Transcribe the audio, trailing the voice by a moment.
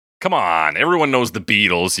Come on, everyone knows the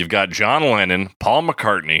Beatles. You've got John Lennon, Paul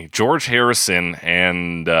McCartney, George Harrison,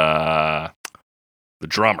 and the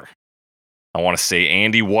drummer. I want to say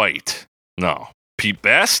Andy White. No. Pete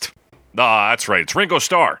Best? That's right. It's Ringo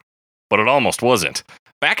Starr. But it almost wasn't.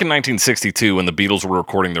 Back in 1962, when the Beatles were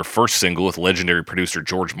recording their first single with legendary producer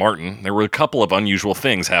George Martin, there were a couple of unusual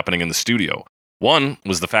things happening in the studio. One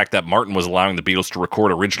was the fact that Martin was allowing the Beatles to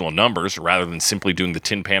record original numbers rather than simply doing the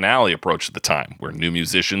Tin Pan Alley approach at the time, where new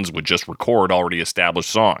musicians would just record already established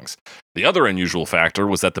songs. The other unusual factor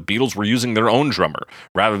was that the Beatles were using their own drummer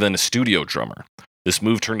rather than a studio drummer. This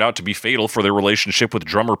move turned out to be fatal for their relationship with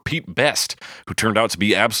drummer Pete Best, who turned out to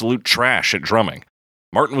be absolute trash at drumming.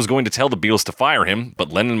 Martin was going to tell the Beatles to fire him,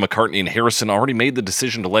 but Lennon, McCartney, and Harrison already made the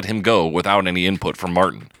decision to let him go without any input from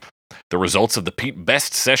Martin. The results of the Pete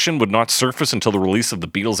Best session would not surface until the release of the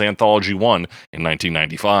Beatles Anthology 1 in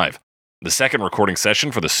 1995. The second recording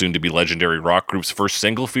session for the soon-to-be legendary rock group's first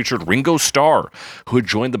single featured Ringo Starr, who had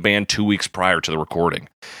joined the band 2 weeks prior to the recording.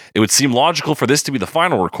 It would seem logical for this to be the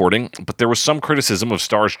final recording, but there was some criticism of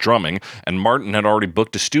Starr's drumming, and Martin had already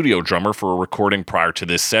booked a studio drummer for a recording prior to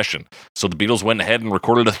this session. So the Beatles went ahead and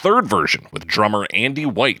recorded a third version with drummer Andy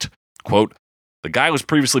White. Quote, "The guy was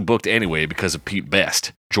previously booked anyway because of Pete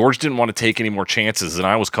Best. George didn't want to take any more chances, and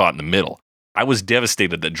I was caught in the middle. I was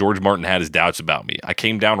devastated that George Martin had his doubts about me. I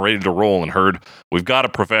came down ready to roll and heard, 'We've got a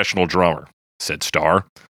professional drummer,'" said Starr.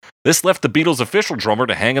 This left the Beatles' official drummer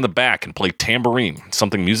to hang in the back and play tambourine,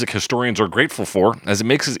 something music historians are grateful for, as it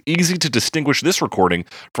makes it easy to distinguish this recording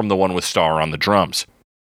from the one with Starr on the drums.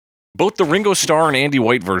 Both the Ringo Starr and Andy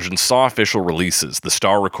White versions saw official releases. The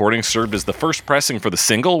Starr recording served as the first pressing for the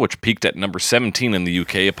single, which peaked at number 17 in the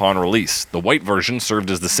UK upon release. The White version served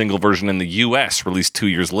as the single version in the US, released 2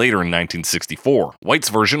 years later in 1964. White's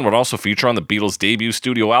version would also feature on the Beatles' debut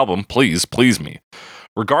studio album, Please Please Me.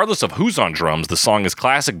 Regardless of who's on drums, the song is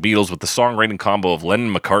classic Beatles with the songwriting combo of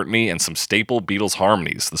Lennon, McCartney, and some staple Beatles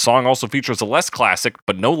harmonies. The song also features a less classic,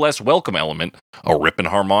 but no less welcome element, a rippin'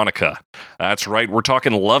 harmonica. That's right, we're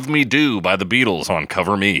talking Love Me Do by the Beatles on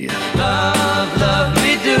Cover Me. Love, love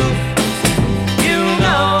me do. You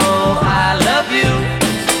know I love you.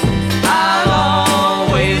 I'll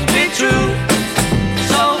always be true.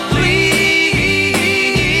 So please,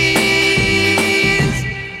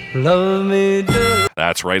 love me do.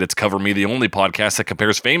 That's right, it's Cover Me, the only podcast that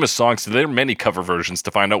compares famous songs to their many cover versions to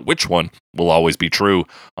find out which one will always be true.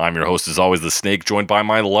 I'm your host, as always, The Snake, joined by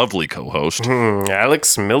my lovely co-host,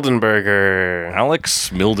 Alex Mildenberger. Alex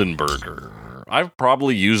Mildenberger. I've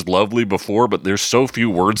probably used lovely before, but there's so few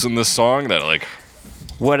words in this song that, like...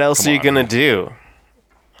 What else are you going to do?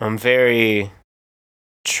 I'm very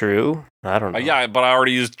true. I don't know. Yeah, but I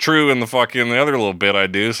already used true in the other little bit I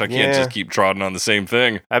do, so I can't just keep trotting on the same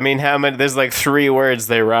thing. I mean, how many? There's like 3 words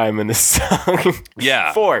they rhyme in this song.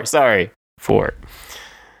 Yeah. 4, sorry. 4.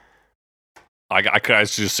 I could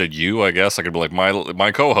have just said you, I guess. I could be like,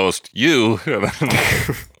 my co-host, you.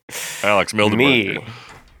 Alex Mildenberger. Me.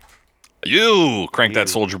 You. Crank that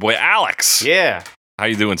soldier boy. Alex. Yeah. How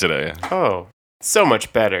you doing today? Oh, so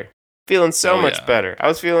much better. Feeling so much better. I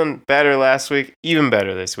was feeling better last week, even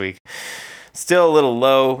better this week. Still a little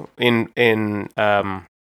low in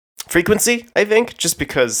frequency, I think, just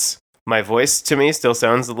because my voice to me still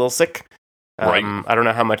sounds a little sick. Right. I don't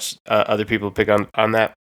know how much other people pick on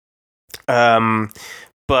that.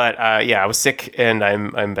 But I was sick and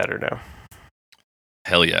I'm better now.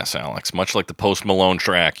 Hell yes, Alex. Much like the Post Malone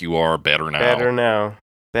track, you are better now.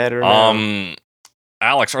 Better now.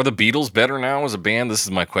 Alex, are the Beatles better now as a band? This is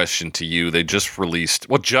my question to you. They just released,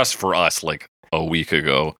 well, just for us, like a week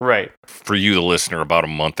ago. Right. For you, the listener, about a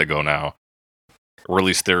month ago now.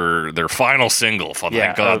 Released their final single.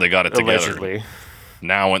 Thank God they got it together. Allegedly.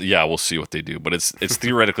 Now, we'll see what they do. But it's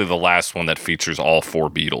theoretically the last one that features all 4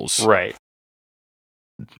 Beatles. Right.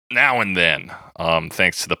 Now and then,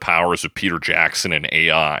 thanks to the powers of Peter Jackson and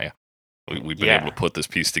AI, we've been able to put this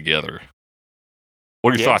piece together.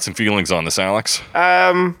 What are your thoughts and feelings on this, Alex?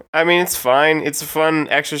 I mean, it's fine. It's a fun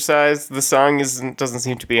exercise. The song doesn't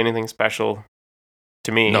seem to be anything special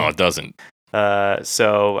to me. No, it doesn't.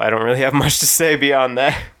 So I don't really have much to say beyond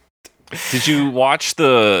that. Did you watch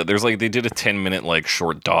they did a 10-minute like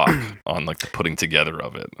short doc on like the putting together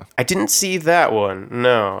of it? I didn't see that one.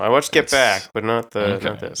 No, I watched Get Back, but not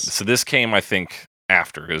this. So this came, I think,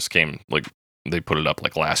 after. This came like they put it up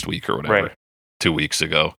like last week or whatever, right. 2 weeks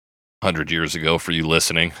ago. 100 years ago for you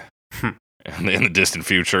listening in the distant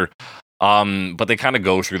future. But they kind of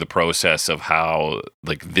go through the process of how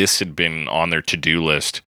like this had been on their to-do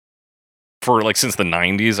list for like since the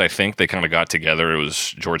 90s. I think they kind of got together. It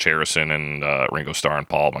was George Harrison and Ringo Starr and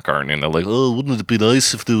Paul McCartney, and they're like, "Oh, wouldn't it be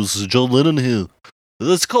nice if there was John Lennon here?"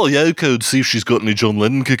 let's call Yoko and see if she's got any John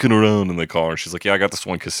Lennon kicking around. And they call her. She's like, yeah, I got this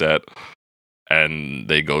one cassette. And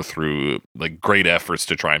they go through like great efforts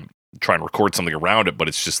to try and record something around it, but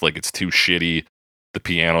it's just like it's too shitty. The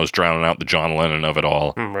piano's drowning out the John Lennon of it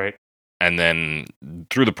all. Right. And then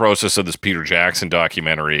through the process of this Peter Jackson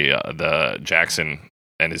documentary, the Jackson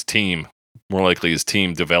and his team, more likely his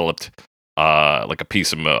team, developed like a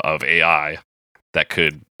piece of AI that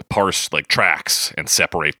could parse like tracks and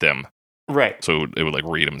separate them. Right. So it would like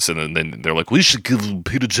read them. So then they're like, we should give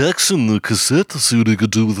Peter Jackson the cassette to see what he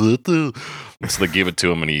could do with it. So they give it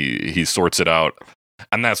to him and he sorts it out.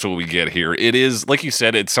 And that's what we get here. It is, like you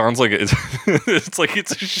said, it sounds like it's it's like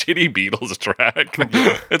it's a shitty Beatles track.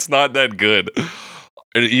 It's not that good.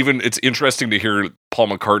 And even it's interesting to hear Paul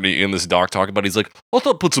McCartney in this doc talk about it. He's like, I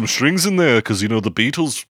thought put some strings in there because, the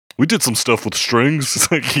Beatles, we did some stuff with strings.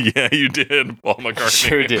 It's like, yeah, you did, Paul McCartney.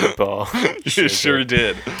 Sure did, Paul. You sure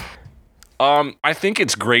did. I think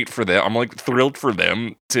it's great for them. I'm like thrilled for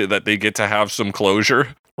them that they get to have some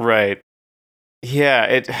closure. Right. Yeah,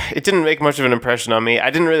 it didn't make much of an impression on me. I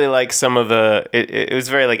didn't really like some of the. It was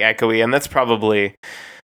very like echoey, and that's probably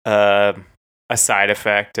a side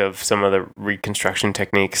effect of some of the reconstruction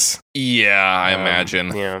techniques. Yeah, I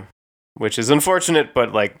imagine. Yeah, which is unfortunate,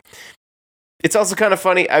 but like, it's also kind of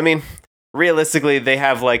funny. I mean, realistically, they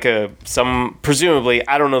have like presumably,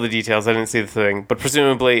 I don't know the details. I didn't see the thing, but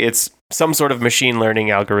presumably it's some sort of machine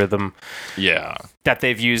learning algorithm. Yeah. That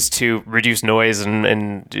they've used to reduce noise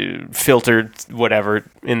and filter whatever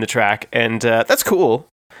in the track. And that's cool.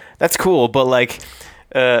 That's cool. But like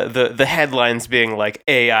the headlines being like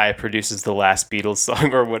AI produces the last Beatles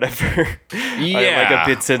song or whatever. Yeah. Are like a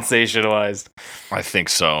bit sensationalized. I think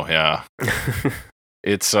so. Yeah.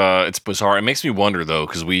 It's bizarre. It makes me wonder though,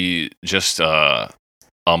 because we just a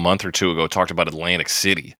month or two ago talked about Atlantic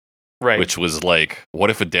City, right? Which was like, what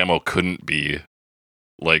if a demo couldn't be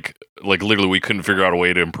like literally we couldn't figure out a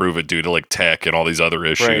way to improve it due to like tech and all these other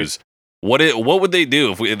issues. Right. What would they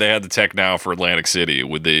do if they had the tech now for Atlantic City?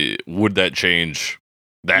 Would that change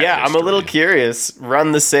that? Yeah, history? I'm a little curious.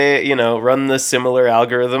 Run the similar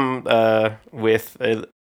algorithm with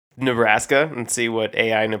Nebraska and see what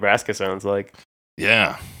AI Nebraska sounds like.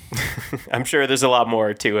 Yeah. I'm sure there's a lot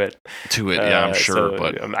more to it. Yeah, I'm sure,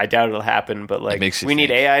 but I doubt it'll happen. But like, we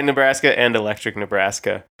need AI Nebraska and electric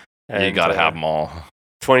Nebraska. And, you gotta have them all.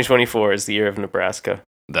 2024 is the year of Nebraska.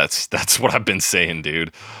 That's what I've been saying,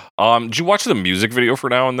 dude. Did you watch the music video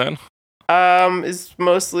for Now and Then? It's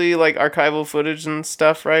mostly like archival footage and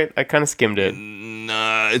stuff, right? I kind of skimmed it.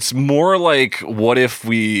 Nah, it's more like what if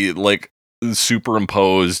we like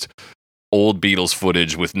superimposed old Beatles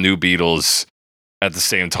footage with new Beatles at the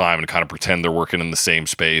same time and kind of pretend they're working in the same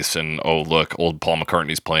space, and oh look, old Paul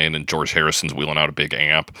McCartney's playing and George Harrison's wheeling out a big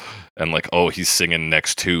amp, and like, oh, he's singing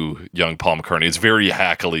next to young Paul McCartney. It's very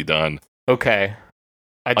hackily done. Okay.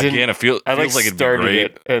 It feels like it'd be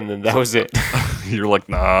great. And then that was it. You're like,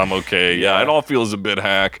 nah, I'm okay. Yeah, it all feels a bit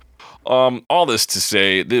hack. All this to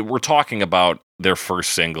say that we're talking about their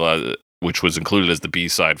first single, which was included as the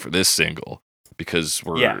B-side for this single. Because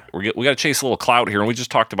we got to chase a little clout here, and we just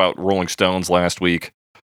talked about Rolling Stones last week.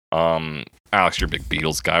 Alex, you're a big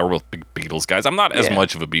Beatles guy. We're both big Beatles guys. I'm not as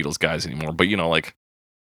much of a Beatles guy anymore, but like,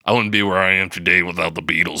 I wouldn't be where I am today without the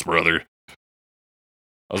Beatles, brother.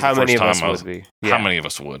 How many of us would be? How many of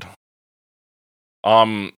us would?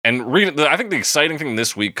 And I think the exciting thing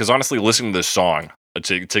this week, because honestly, listening to this song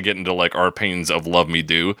to get into like our opinions of Love Me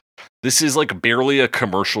Do, this is like barely a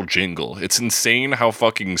commercial jingle. It's insane how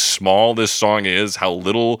fucking small this song is, how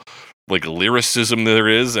little like lyricism there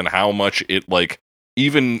is, and how much it like,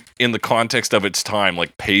 even in the context of its time,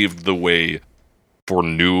 like paved the way for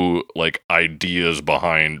new like ideas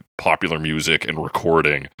behind popular music and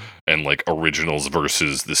recording and like originals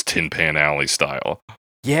versus this Tin Pan Alley style.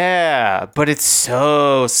 Yeah, but it's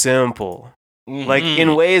so simple. Mm-hmm. Like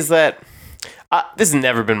in ways that this has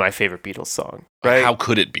never been my favorite Beatles song, right? How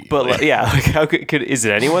could it be? But like, how could is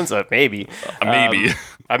it anyone's? Maybe. Maybe.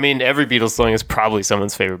 I mean, every Beatles song is probably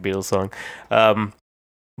someone's favorite Beatles song.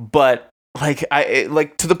 But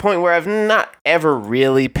like to the point where I've not ever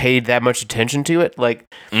really paid that much attention to it. Like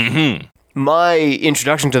my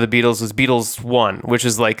introduction to the Beatles was Beatles 1, which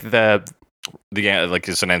is like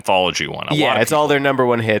it's an anthology one. It's all their number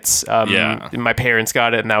one hits. My parents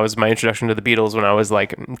got it, and that was my introduction to the Beatles when I was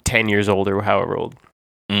like 10 years old or however old.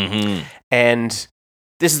 Mm-hmm. And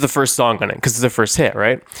this is the first song on it because it's the first hit,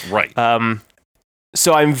 right? Right.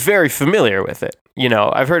 So I'm very familiar with it.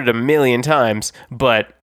 I've heard it a million times,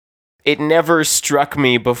 but it never struck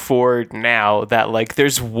me before now that like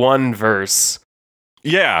there's one verse.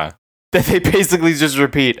 Yeah. That they basically just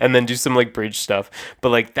repeat and then do some like bridge stuff, but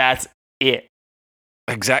like that's it.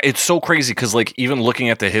 Exactly. It's so crazy because, like, even looking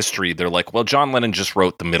at the history, they're like, well, John Lennon just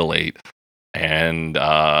wrote the middle eight, and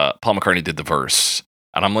Paul McCartney did the verse.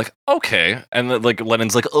 And I'm like, okay. And then, like,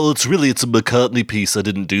 Lennon's like, oh, it's a McCartney piece. I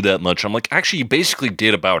didn't do that much. I'm like, actually, you basically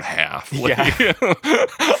did about half. Like, Yeah.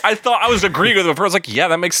 I thought I was agreeing with him. I was like, yeah,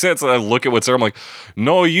 that makes sense. And I look at what's there. I'm like,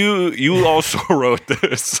 no, you also wrote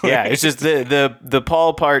this. Yeah, it's just the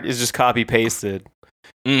Paul part is just copy pasted.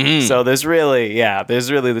 Mhm. So there's really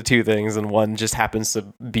the two things, and one just happens to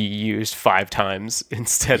be used 5 times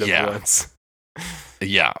instead of once.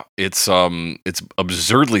 Yeah, it's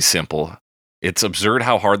absurdly simple. It's absurd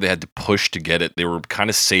how hard they had to push to get it. They were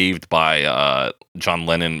kind of saved by John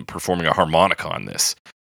Lennon performing a harmonica on this,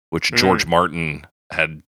 which George Martin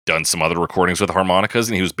had done some other recordings with harmonicas,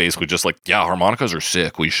 and he was basically just like, yeah, harmonicas are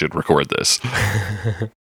sick. We should record this.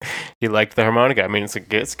 He liked the harmonica. I mean, it's a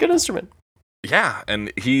good instrument. Yeah,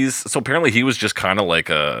 and apparently he was just kind of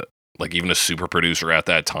like even a super producer at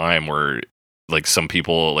that time, where like some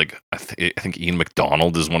people, like I think Ian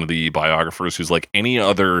MacDonald is one of the biographers who's like, any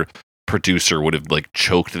other producer would have like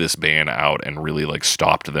choked this band out and really like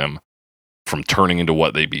stopped them from turning into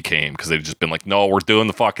what they became, because they've just been like, no, we're doing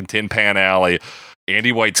the fucking Tin Pan Alley.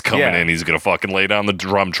 Andy White's coming in. He's gonna fucking lay down the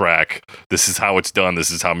drum track. This is how it's done.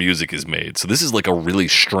 This is how music is made. So this is like a really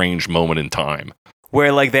strange moment in time,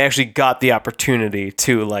 where like they actually got the opportunity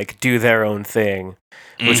to like do their own thing,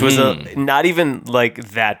 which was not even like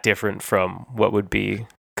that different from what would be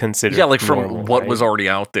considered from normal, what right? was already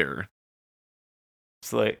out there.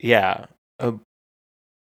 It's like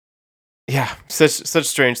such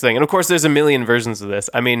strange thing. And of course there's a million versions of this.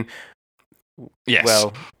 I mean, yes.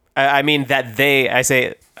 Well, I mean that I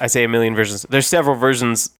say a million versions. There's several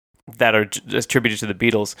versions that are attributed to the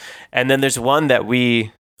Beatles, and then there's one that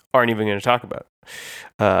we aren't even going to talk about.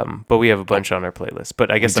 But we have a bunch on our playlist.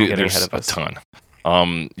 But I guess I'm getting ahead of us. A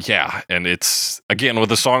ton. Yeah, and it's, again,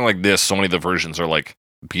 with a song like this, so many of the versions are like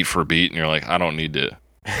beat for beat, and you're like, I don't need to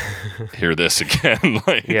hear this again.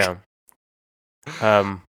 Like, yeah.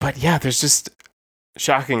 But yeah, there's just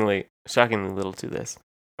shockingly little to this.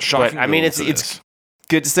 But I mean, it's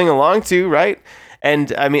good to sing along to, right?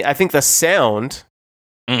 And I mean, I think the sound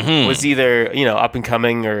was either, up and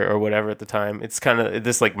coming or whatever at the time. It's kind of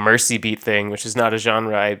this like mercy beat thing, which is not a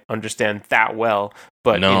genre I understand that well,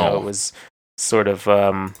 but it was sort of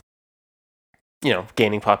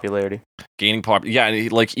gaining popularity. Yeah,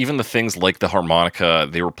 and like even the things like the harmonica,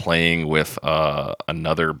 they were playing with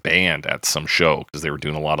another band at some show because they were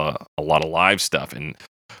doing a lot of live stuff, and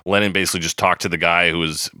Lennon basically just talked to the guy who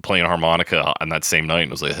was playing harmonica on that same night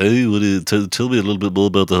and was like, hey, tell me a little bit more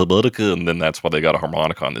about the harmonica. And then that's why they got a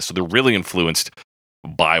harmonica on this. So they're really influenced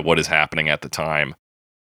by what is happening at the time.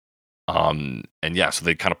 And yeah, so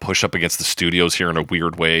they kind of push up against the studios here in a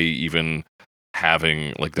weird way, even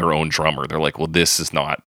having like their own drummer. They're like, well, this is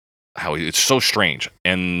not how it's so strange.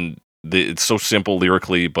 And it's so simple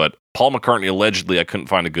lyrically, but Paul McCartney allegedly, I couldn't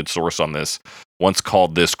find a good source on this, once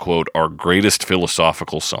called this, quote, our greatest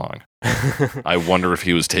philosophical song. I wonder if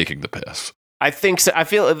he was taking the piss. I think so. I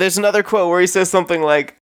feel there's another quote where he says something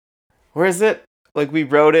like, where is it? Like, we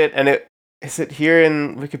wrote it, and is it here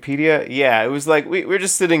in Wikipedia? Yeah, it was like, we're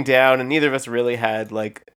just sitting down, and neither of us really had,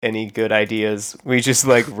 like, any good ideas. We just,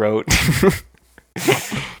 like, wrote.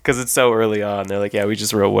 Because it's so early on. They're like, yeah, we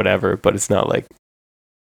just wrote whatever, but it's not like...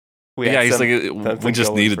 he's like, we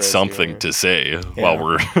just needed something to say while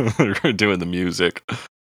we're doing the music.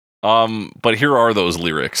 But here are those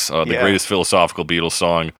lyrics. The greatest philosophical Beatles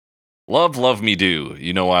song. Love me do.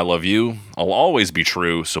 You know I love you. I'll always be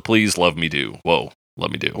true, so please love me do. Whoa,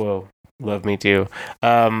 love me do. Whoa, love me do.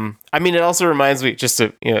 I mean, it also reminds me, just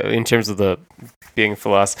to, in terms of the being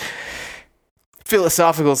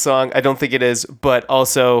philosophical song, I don't think it is, but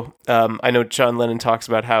also, I know John Lennon talks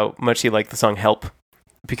about how much he liked the song Help,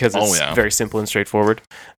 because it's very simple and straightforward,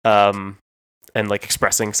 and like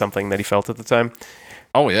expressing something that he felt at the time.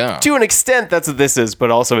 Oh yeah. To an extent, that's what this is,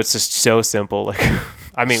 but also it's just so simple. Like,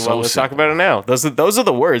 I mean, so let's talk about it now. Those are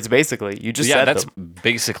the words, basically. You just said that's them.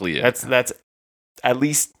 Basically it. That's at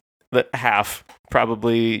least half,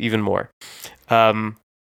 probably even more.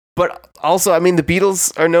 But also, I mean, the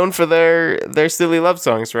Beatles are known for their silly love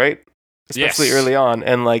songs, right? Especially early on,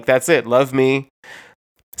 and like that's it. Love Me.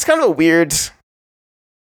 It's kind of a weird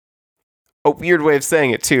way of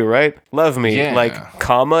saying it too, right? Love me, like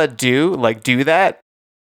comma do, like do that.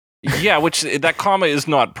 Yeah, which that comma is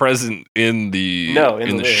not present in the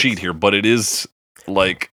the sheet here, but it is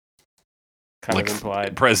like kind of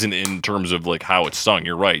implied, present in terms of like how it's sung.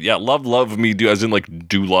 You're right. Yeah, love me, do, as in like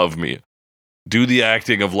do love me, do the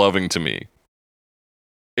acting of loving to me.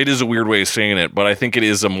 It is a weird way of saying it, but I think it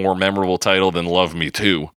is a more memorable title than Love Me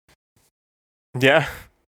Too. Yeah.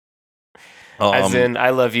 As in,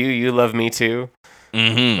 I love you, you love me too.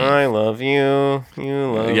 Mm-hmm. I love you,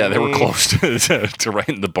 you love me. Yeah, they were close to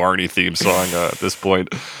writing the Barney theme song at this point.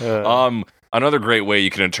 Another great way you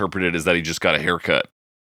can interpret it is that he just got a haircut.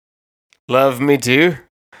 Love me too.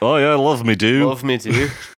 Oh yeah, love me, dude. Love me too.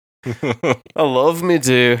 I love me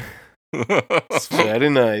too. It's very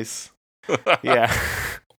nice. Yeah.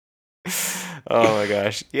 Oh my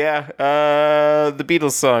gosh. Yeah. The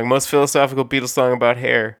Beatles song, most philosophical Beatles song about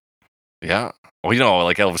hair. Yeah. Well,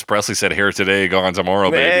 like Elvis Presley said, "Here today, gone tomorrow,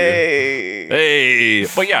 baby." Hey.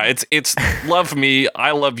 But yeah, it's love me,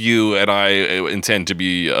 I love you, and I intend to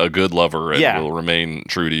be a good lover and will remain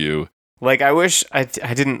true to you. Like, I wish I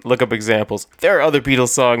didn't look up examples. There are other Beatles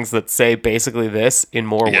songs that say basically this in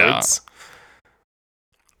more words.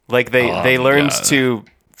 Like they learned to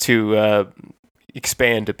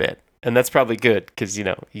expand a bit, and that's probably good because you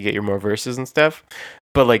get your more verses and stuff.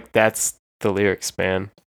 But like that's the lyrics, man.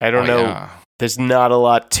 I don't know. Yeah. There's not a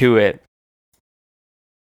lot to it.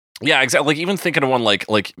 Yeah, exactly. Like even thinking of one like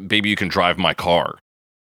 "Baby, You Can Drive My Car"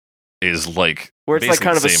 is like where it's like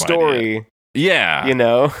kind of a story. Idea.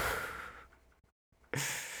 Yeah,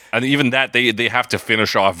 And even that they have to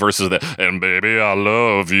finish off verses that "and baby, I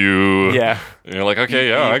love you." Yeah, and you're like, okay,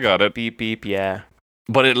 beep, I got it. Beep beep, yeah.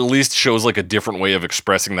 But it at least shows like a different way of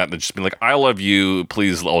expressing that than just being like, "I love you,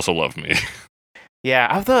 please also love me." Yeah,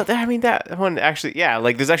 I thought that. I mean, that one actually. Yeah,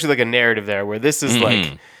 like there's actually like a narrative there where this is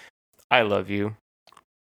like, "I love you.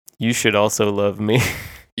 You should also love me."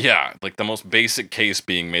 Yeah, like the most basic case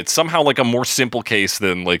being made. Somehow like a more simple case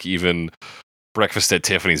than like even Breakfast at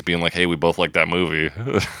Tiffany's being like, "Hey, we both like that movie."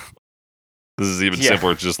 This is even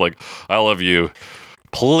simpler. It's just like, "I love you.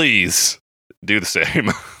 Please do the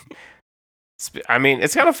same." I mean,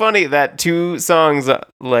 it's kind of funny that two songs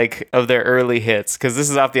like of their early hits, because this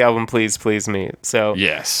is off the album "Please Please Me." So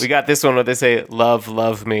yes, we got this one where they say "Love,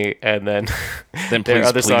 love me," and then their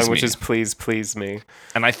other song, which is "Please Please Me."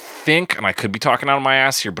 And I think, and I could be talking out of my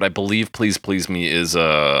ass here, but I believe "Please Please Me" is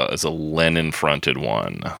a Lennon fronted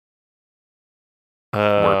one.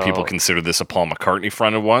 Where people consider this a Paul McCartney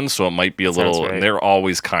fronted one, so it might be a little. Right. And they're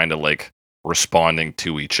always kind of like responding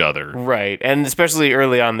to each other, right? And especially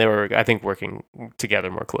early on, they were, I think, working together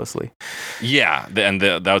more closely. Yeah, and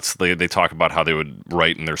they talk about how they would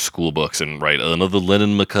write in their school books and write another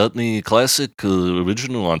Lennon McCartney classic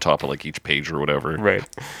original on top of like each page or whatever. Right.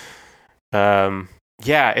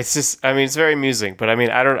 Yeah, it's just, I mean, it's very amusing, but I mean,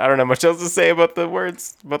 I don't know much else to say about the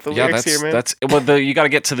words, about the lyrics here, man. You got to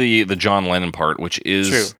get to the John Lennon part, which is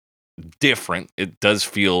true. Different. It does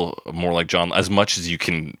feel more like John, as much as you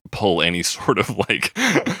can pull any sort of like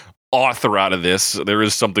author out of this. There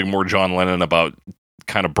is something more John Lennon about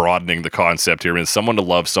kind of broadening the concept here. And someone to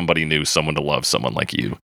love somebody new, someone to love someone like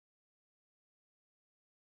you.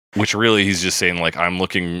 Which really, he's just saying like, I'm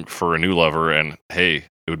looking for a new lover, and hey,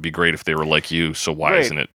 it would be great if they were like you, so why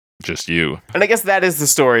isn't it just you? And I guess that is the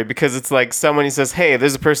story, because it's like someone who says, hey,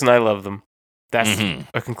 there's a person, I love them. That's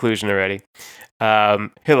a conclusion already.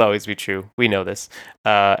 He'll always be true. We know this.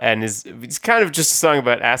 And it's kind of just a song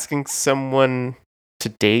about asking someone to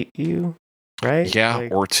date you, right? Yeah,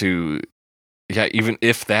 like, or to... Yeah, even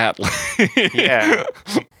if that... Yeah.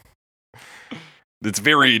 It's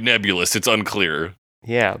very nebulous. It's unclear.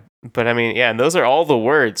 Yeah, but I mean, yeah, and those are all the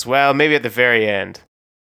words. Well, maybe at the very end.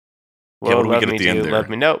 Well, what do we get at the end there? Love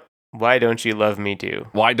me. No. Why don't you love me do?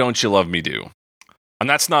 Why don't you love me do? And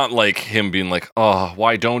that's not like him being like, oh,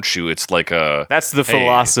 why don't you? It's like a... That's the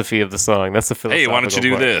philosophy of the song. That's the philosophy. Hey, why don't you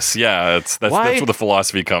do this? Yeah, that's where the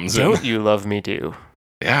philosophy comes in. Don't you love me do?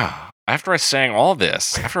 Yeah. After I sang all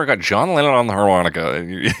this, after I got John Lennon on the harmonica,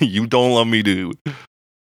 you don't love me do.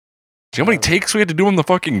 Do you know how many takes we had to do on the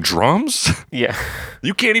fucking drums? Yeah.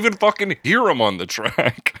 You can't even fucking hear them on the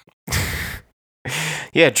track.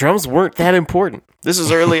 Yeah, drums weren't that important. This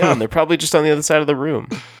is early on. They're probably just on the other side of the room.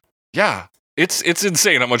 Yeah. It's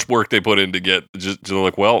insane how much work they put in to get just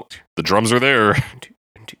like, well, the drums are there.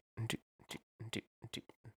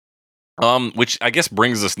 Which I guess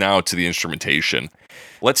brings us now to the instrumentation.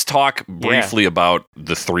 Let's talk briefly about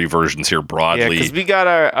the three versions here broadly. Yeah, because we got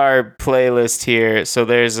our playlist here. So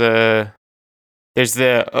there's the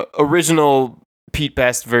original Pete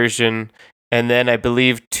Best version, and then I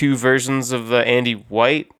believe two versions of the Andy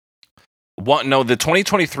White. No, the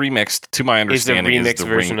 2023 mix, to my understanding, is the remix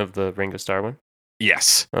version of the Ringo Starr one.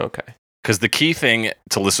 Yes. Okay. Because the key thing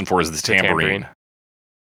to listen for is the tambourine.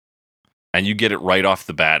 And you get it right off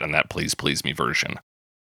the bat in that Please Please Me version.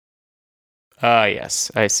 Yes,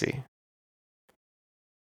 I see.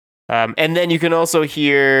 And then you can also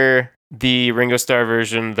hear the Ringo Starr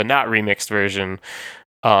version, the not remixed version,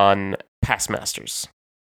 on Past Masters.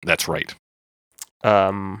 That's right.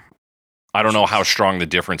 I don't know how strong the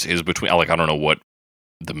difference is between. Like, I don't know what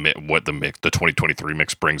the 2023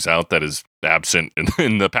 mix brings out that is absent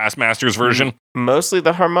in the past Masters version. Mostly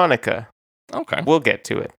the harmonica. Okay, We'll get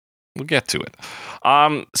to it.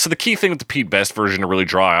 So the key thing with the Pete Best version to really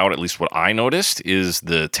draw out, at least what I noticed, is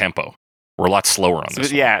the tempo. We're a lot slower on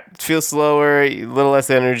this. Yeah, it feels slower, a little less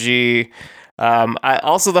energy.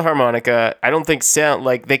 Also the harmonica, I don't think sound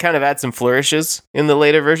like they kind of add some flourishes in the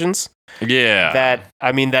later versions. Yeah. That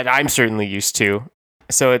I'm certainly used to.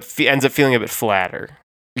 So it ends up feeling a bit flatter.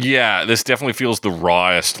 Yeah, this definitely feels the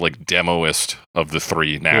rawest, like demoist of the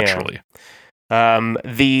three naturally.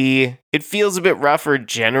 It feels a bit rougher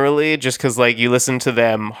generally, just because like you listen to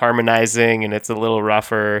them harmonizing and it's a little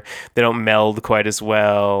rougher. They don't meld quite as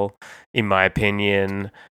well, in my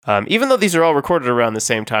opinion. Even though these are all recorded around the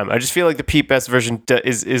same time, I just feel like the Pete Best version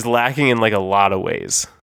is lacking in like a lot of ways.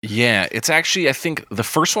 Yeah, it's actually, I think the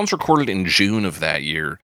first one's recorded in June of that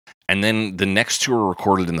year, and then the next two are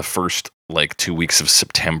recorded in the first like 2 weeks of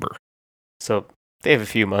September. So they have a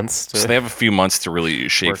few months. So they have a few months to really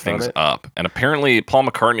shake things up. And apparently Paul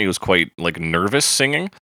McCartney was quite like nervous singing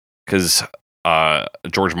because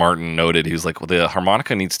George Martin noted, he was like, well, the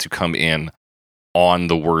harmonica needs to come in on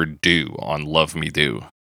the word do, on Love Me Do.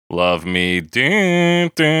 Love me,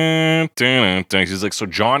 dun, dun, dun, dun. He's like, so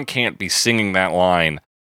John can't be singing that line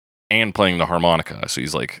and playing the harmonica. So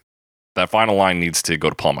he's like, that final line needs to go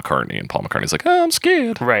to Paul McCartney. And Paul McCartney's like, oh, I'm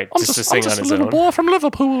scared. Right, I'm just to sing on his own. I'm just a little boy from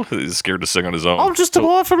Liverpool. He's scared to sing on his own. I'm just a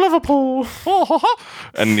boy from Liverpool.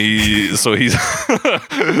 And so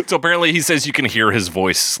apparently he says you can hear his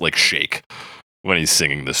voice like shake when he's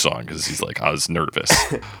singing this song because he's like, I was nervous.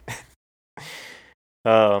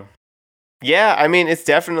 Yeah, I mean, it's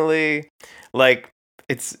definitely like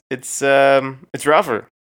it's rougher.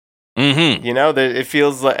 Mm-hmm. You know, it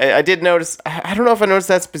feels like I did notice. I don't know if I noticed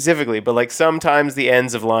that specifically, but like sometimes the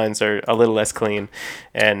ends of lines are a little less clean,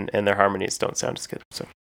 and their harmonies don't sound as good. So,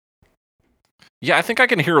 yeah, I think I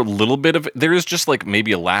can hear a little bit of it. There is just like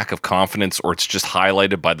maybe a lack of confidence, or it's just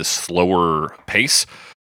highlighted by the slower pace.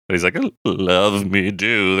 He's like, "Love me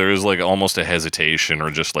do." There's like almost a hesitation, or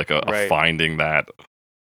just like a finding that.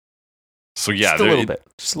 So yeah, just a little bit.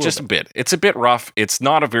 Just a bit. It's a bit rough. It's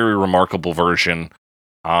not a very remarkable version.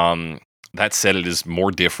 That said, it is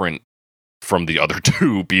more different from the other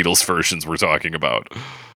two Beatles versions we're talking about.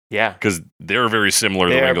 Yeah. Because they're very similar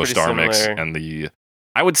to the Ringo Starr mix. And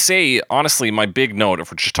I would say, honestly, my big note, if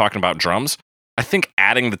we're just talking about drums, I think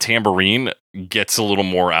adding the tambourine gets a little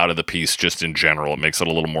more out of the piece just in general. It makes it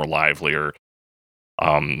a little more livelier.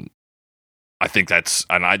 I think that's,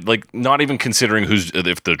 and I like not even considering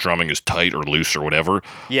if the drumming is tight or loose or whatever.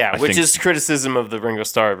 Yeah, which is criticism of the Ringo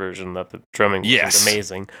Starr version, that the drumming was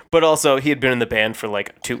amazing. But also, he had been in the band for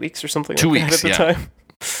like 2 weeks or something. 2 like weeks that at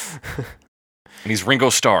the time. And he's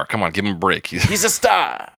Ringo Starr. Come on, give him a break. He's a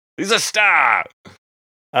star. He's a star.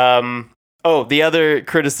 The other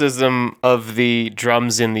criticism of the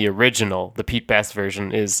drums in the original, the Pete Best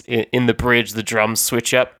version, is in the bridge, the drums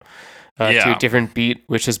switch up. To a different beat,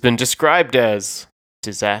 which has been described as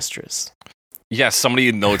disastrous. Yeah,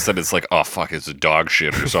 somebody notes that it's like, oh fuck, it's a dog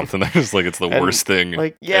shit or something. It's like it's the worst thing.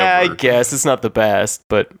 Like, yeah, ever. I guess it's not the best,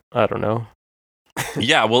 but I don't know.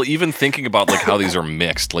 Yeah, well, even thinking about like how these are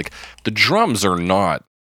mixed, like the drums are not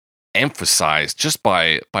emphasized just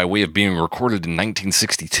by way of being recorded in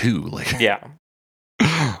 1962. Like, yeah,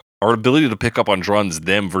 our ability to pick up on drums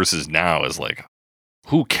then versus now is like,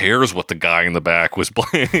 who cares what the guy in the back was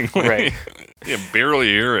playing? Like, right. You barely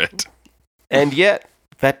hear it. And yet,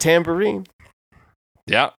 that tambourine.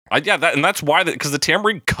 Yeah. And that's why, because the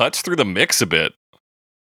tambourine cuts through the mix a bit.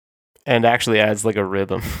 And actually adds like a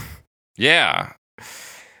rhythm. Yeah.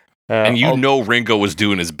 And Ringo was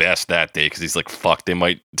doing his best that day because he's like, fuck, they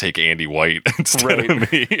might take Andy White instead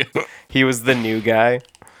of me. He was the new guy.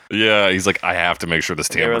 Yeah, he's like, I have to make sure this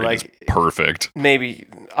tambourine is perfect. Maybe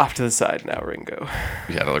off to the side now, Ringo.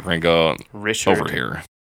 Yeah, they're like, Ringo, Richard. over here.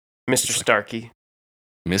 Mr. Starkey.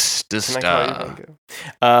 Mr. Starr.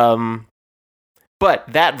 But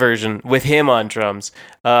that version with him on drums,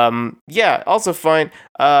 also fine.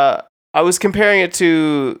 I was comparing it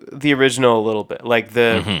to the original a little bit, like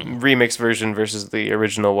the remix version versus the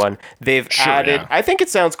original one. They've added, I think it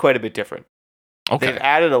sounds quite a bit different. Okay. They've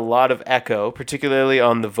added a lot of echo, particularly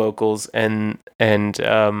on the vocals, and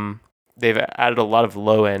they've added a lot of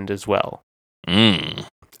low end as well.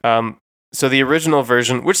 So the original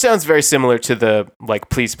version, which sounds very similar to the like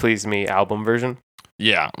 "Please Please Me" album version,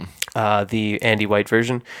 the Andy White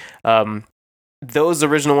version, those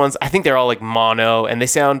original ones, I think they're all like mono, and they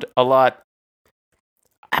sound a lot.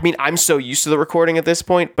 I mean, I'm so used to the recording at this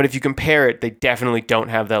point, but if you compare it, they definitely don't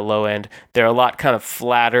have that low end. They're a lot kind of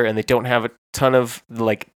flatter, and they don't have a ton of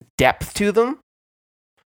like depth to them.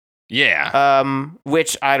 Yeah.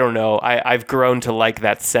 Which I don't know. I've grown to like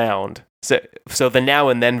that sound. So the Now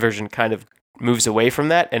and Then version kind of moves away from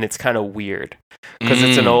that, and it's kind of weird because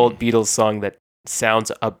it's an old Beatles song that sounds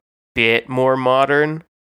a bit more modern,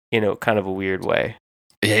 kind of a weird way.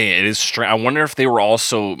 Yeah, it is strange. I wonder if they were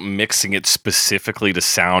also mixing it specifically to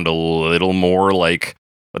sound a little more like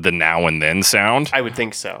the Now and Then sound. I would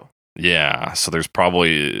think so. Yeah, so there's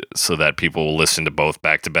probably so that people will listen to both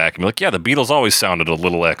back to back and be like, yeah, the Beatles always sounded a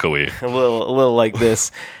little echoey. a little like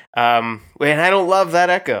this. And I don't love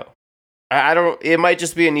that echo. I don't. It might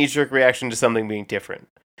just be a knee-jerk reaction to something being different.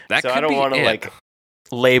 That so could I don't want to like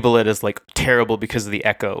label it as like terrible because of the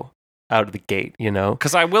echo out of the gate,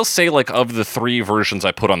 Because I will say, like, of the 3 versions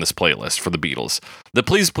I put on this playlist for the Beatles, the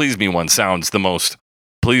Please Please Me one sounds the most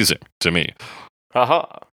pleasing to me.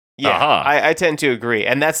 Yeah, I tend to agree,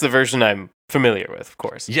 and that's the version I'm familiar with, of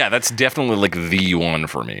course. Yeah, that's definitely like the one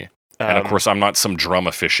for me. And of course, I'm not some drum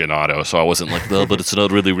aficionado, so I wasn't like, no, but it's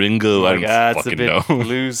not really Ringo. I don't fucking know. It's a bit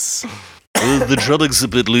loose. The drumming's a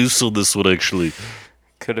bit loose on this one, actually.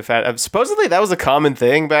 Could have had. Supposedly, that was a common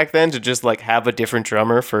thing back then to just like have a different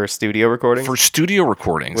drummer for studio recordings. For studio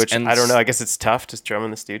recordings, which I don't know. I guess it's tough to drum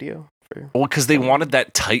in the studio. Well, because they wanted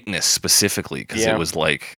that tightness specifically, because it was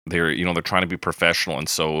like they're trying to be professional, and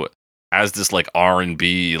so as this like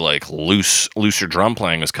R&B like looser drum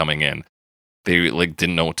playing was coming in, they like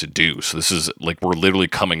didn't know what to do. So this is like we're literally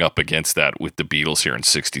coming up against that with the Beatles here in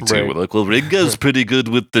 '62. Right. We're like, well, Ringo's pretty good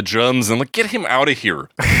with the drums, and like, get him out of here.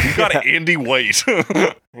 You got Andy White.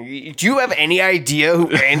 Do you have any idea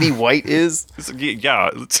who Andy White is?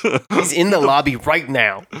 Yeah, he's in the lobby right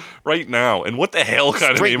now. Right now, and what the hell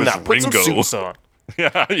kind of name is Put Ringo? some suits on.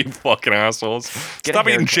 Yeah, you fucking assholes. Stop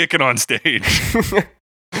eating chicken on stage.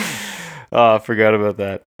 Oh, I forgot about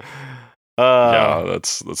that. Yeah,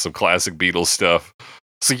 that's some classic Beatles stuff.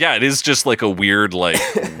 So yeah, it is just like a weird like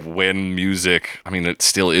when music, I mean it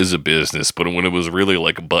still is a business, but when it was really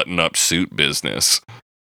like a button-up suit business.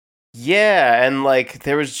 Yeah, and like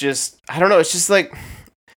there was just I don't know, it's just like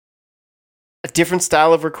a different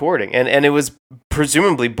style of recording. And it was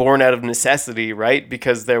presumably born out of necessity, right?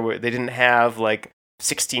 Because they didn't have like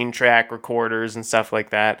 16-track recorders and stuff like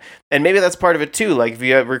that. And maybe that's part of it too. Like if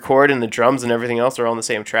you record and the drums and everything else are on the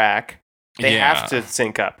same track, they have to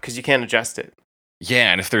sync up because you can't adjust it.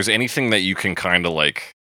 Yeah, and if there's anything that you can kind of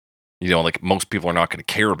like, like most people are not going to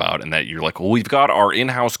care about, and that you're like, well, we've got our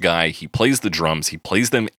in-house guy, he plays the drums, he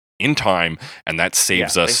plays them in time, and that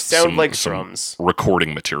saves us sound like drums.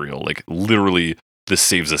 Recording material. Like literally, this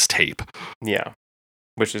saves us tape. Yeah,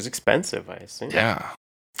 which is expensive, I assume. Yeah.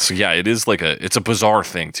 So yeah, it's a bizarre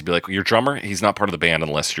thing to be like, your drummer, he's not part of the band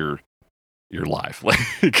unless you're live.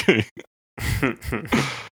 Like,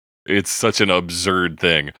 it's such an absurd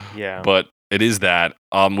thing. Yeah. But it is that.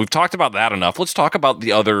 We've talked about that enough. Let's talk about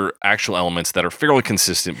the other actual elements that are fairly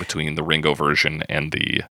consistent between the Ringo version and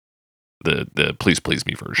the Please Please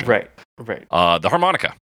Me version. Right. The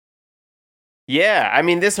harmonica. Yeah, I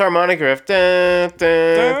mean this harmonica riff.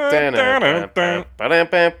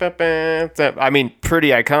 I mean, pretty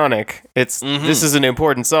iconic. This is an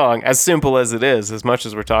important song, as simple as it is. As much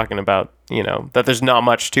as we're talking about, that there's not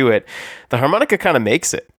much to it, the harmonica kind of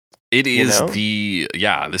makes it. It is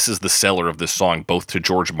this is the seller of this song, both to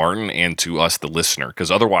George Martin and to us, the listener, because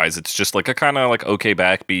otherwise it's just like a kind of like okay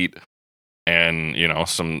backbeat and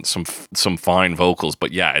some fine vocals,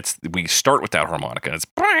 but yeah, we start with that harmonica. It's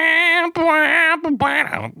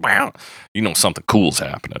something cool's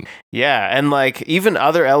happening. Yeah, and like even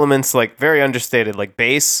other elements like very understated, like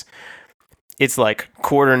bass, it's like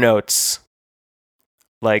quarter notes.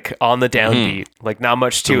 Like on the downbeat, like not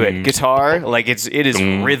much to it. Guitar, like it is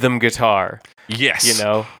rhythm guitar. Yes,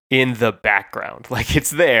 in the background, like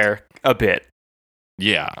it's there a bit.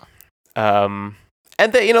 Yeah. And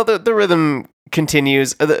the rhythm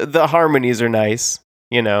continues. The harmonies are nice.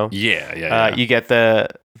 Yeah. You get the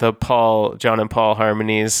John and Paul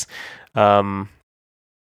harmonies. And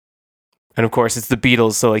of course, it's the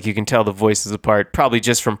Beatles, so like you can tell the voices apart, probably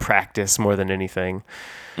just from practice more than anything.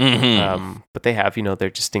 Mm-hmm. But they have, their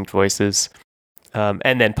distinct voices.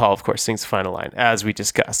 And then Paul, of course, sings the final line, as we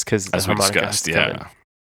discussed, because the harmonica has to come in.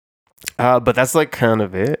 But that's like kind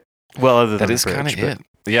of it. Well, other than that is kind of it.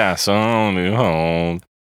 Yeah. So the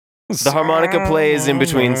harmonica plays in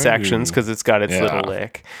between sections because it's got its little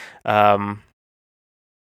lick.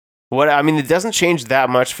 It doesn't change that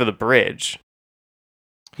much for the bridge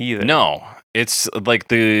either. No, it's like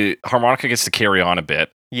the harmonica gets to carry on a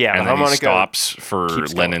bit. Yeah, and the then he harmonica stops for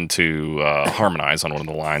keeps Lennon to harmonize on one of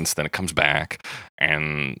the lines. Then it comes back,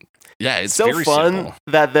 and yeah, it's so very fun simple.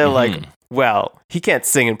 that they're like, Mhm. well, he can't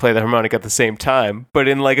sing and play the harmonica at the same time, but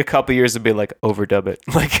in like a couple years it'd be like overdub it.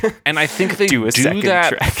 Like, And I think they do do a second that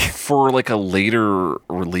track. for like a later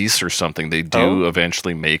release or something. They do Oh?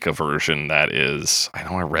 eventually make a version that is. I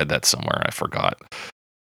know I read that somewhere. I forgot.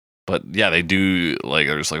 But yeah, they do. Like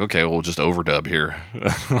they're just like, okay, we'll just overdub here.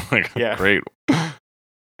 Like, Yeah. great.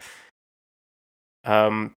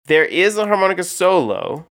 There is a harmonica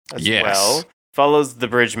solo as Yes. well. Follows the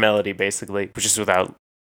bridge melody basically, which is without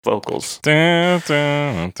vocals. Da,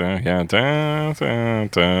 da, da, yeah, da, da,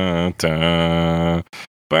 da, da.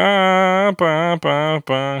 Ba, ba, ba,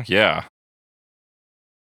 ba. Yeah.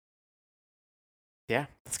 Yeah,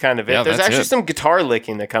 that's kind of it. Yeah, There's that's actually it. some guitar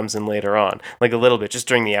licking that comes in later on, like a little bit, just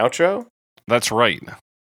during the outro. That's right.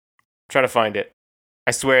 Try to find it.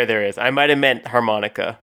 I swear there is. I might have meant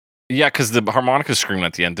harmonica. Yeah, because the harmonica scream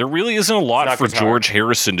at the end. There really isn't a lot not for guitar. George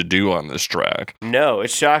Harrison to do on this track. No,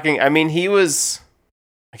 it's shocking. I mean,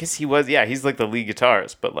 I guess he was. Yeah, he's like the lead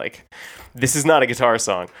guitarist, but like, this is not a guitar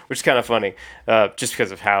song, which is kind of funny, just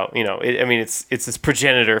because of how it's this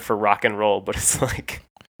progenitor for rock and roll, but it's like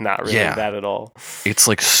not really Yeah. that at all. It's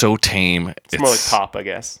like so tame. It's more like pop, I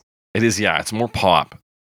guess. It is, yeah. It's more pop,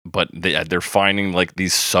 but they're finding like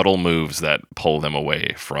these subtle moves that pull them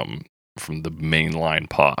away from the mainline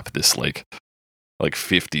pop. This like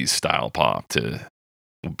 50s style pop to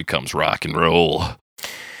becomes rock and roll.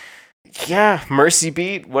 Yeah, Mercy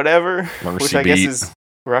Beat, whatever, Mercy which I guess Beat. is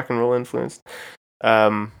rock and roll influenced.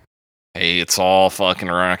 Hey, it's all fucking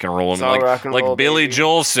rock and roll. It's all rock and roll, like Billy baby.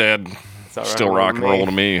 Joel said, It's all still rock and roll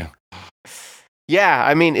to me. Yeah,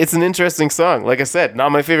 I mean, it's an interesting song. Like I said,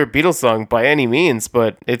 not my favorite Beatles song by any means,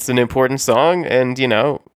 but it's an important song and,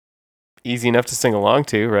 easy enough to sing along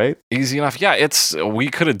to, right? Easy enough. Yeah, we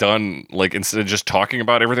could have done, like, instead of just talking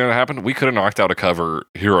about everything that happened, we could have knocked out a cover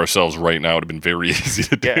here ourselves right now. It would have been very easy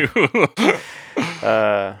to do.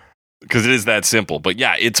 Because it is that simple. But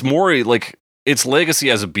yeah, it's more like its legacy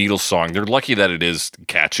as a Beatles song. They're lucky that it is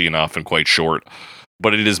catchy enough and quite short.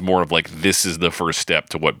 But it is more of like, this is the first step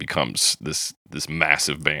to what becomes this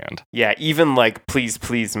massive band. Yeah, even like Please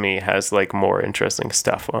Please Me has like more interesting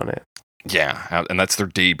stuff on it. Yeah, and that's their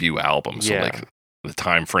debut album. So Yeah. like the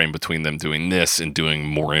time frame between them doing this and doing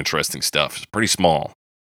more interesting stuff is pretty small.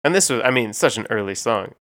 And this was, I mean, such an early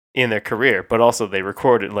song in their career, but also they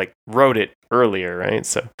wrote it earlier, right?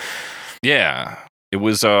 So Yeah, it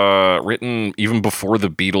was written even before the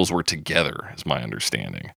Beatles were together, is my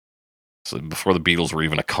understanding. So before the Beatles were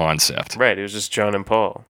even a concept. right, it was just John and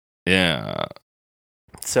Paul. Yeah.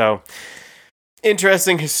 So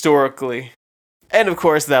interesting historically. And of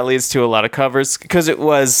course, that leads to a lot of covers because it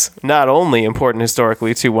was not only important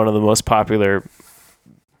historically to one of the most popular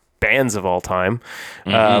bands of all time,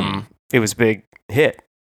 Mhm. it was a big hit.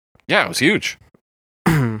 Yeah, it was huge.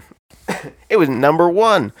 It was number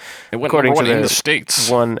one, It went according number one to in the the States.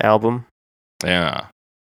 one album. Yeah.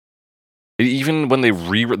 Even when they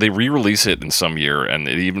re-release it in some year, and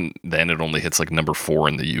it only hits like number 4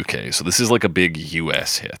 in the UK. So this is like a big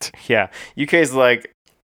US hit. Yeah, UK's like,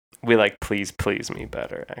 we like Please Please Me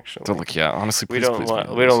better, actually. So like, yeah, honestly, we please, don't please,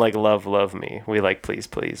 we don't like Love Me. We like Please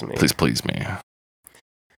Please Me. please, please me.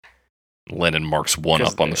 Lennon marks 1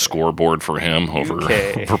 'Cause up on the they're scoreboard for him over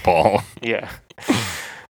UK. over Paul. Yeah.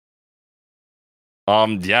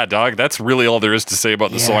 Yeah, dog, that's really all there is to say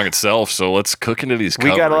about the Yeah. song itself. So let's cook into these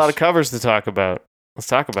covers. We got a lot of covers to talk about. Let's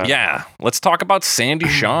talk about it. Yeah, let's talk about Sandy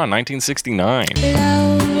Shaw, 1969.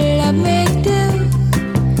 Love me do.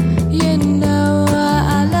 You know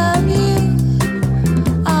I love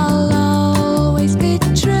you. I'll always be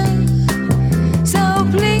true. So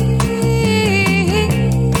please,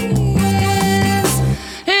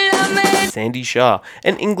 love me. Sandy Shaw,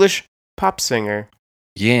 an English pop singer.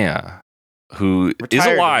 Yeah. Who is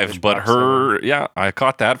Retired alive, English but pop her, yeah, I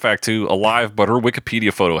caught that fact too. Alive, but her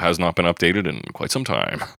Wikipedia photo has not been updated in quite some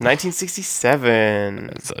time. 1967.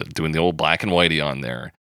 It's doing the old black and whitey on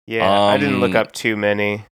there. Yeah, I didn't look up too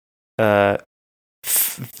many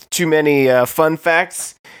fun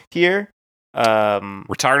facts here.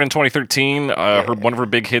 Retired in 2013. One of her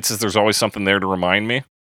big hits is "There's Always Something There to Remind Me."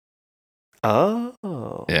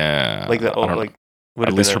 Oh. Yeah, Like the I don't know. like would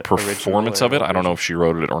At have least been her a original performance or of it. I don't know original. if she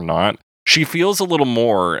wrote it or not. She feels a little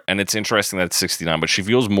more, and it's interesting that it's 69, but she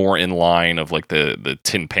feels more in line of like the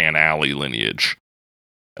Tin Pan Alley lineage.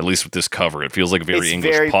 At least with this cover, it feels like very It's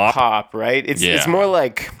English very pop. right? It's Yeah. more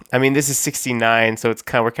like, I mean, this is 69, so it's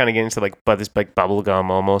we're kind of getting into like this like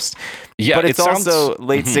bubblegum almost. Yeah, But it's it sounds, also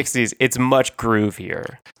late Mhm. 60s. It's much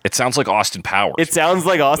groovier. It sounds like Austin Powers. It sounds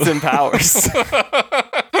like Austin Powers.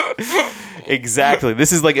 Exactly.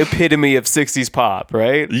 This is like epitome of 60s pop,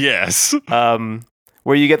 right? Yes.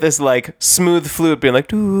 Where you get this like smooth flute being like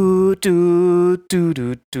do do do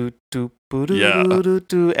do do do do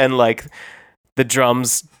do, and like the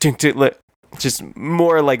drums just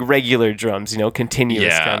more like regular drums,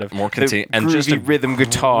 continuous kind of more continuous and groovy just a rhythm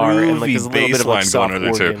guitar and like there's a little bit of like soft going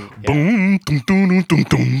under there organ. too. Boom, dum, dum, dum,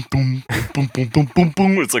 dum, dum, boom, boom, boom, boom,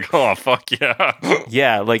 boom. It's like, oh fuck yeah.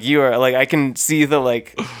 Yeah, like you are like I can see the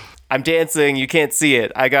like I'm dancing, you can't see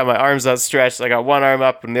it. I got my arms outstretched. I got one arm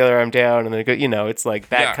up and the other arm down, and then it's like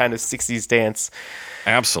that kind of 60s dance.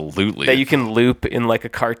 Absolutely. That you can loop in like a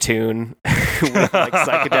cartoon with like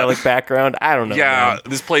psychedelic background. I don't know. Yeah, man.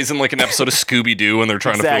 this plays in like an episode of Scooby-Doo when they're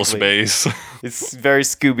trying to fill space. It's very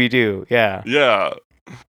Scooby-Doo. Yeah. Yeah.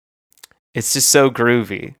 It's just so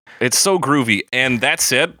groovy. It's so groovy, and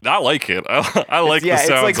that's it. I like it. I like the sounds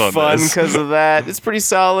it's like on fun this. because of that. It's pretty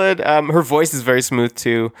solid. Her voice is very smooth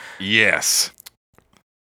too. Yes.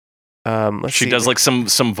 Let's she see. does like some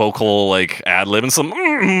vocal like ad lib and some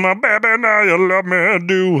my baby now you love me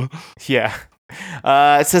do. Yeah.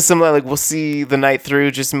 It says something like we'll see the night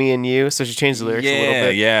through, just me and you. So she changed the lyrics a little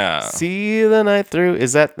bit. Yeah. See the night through.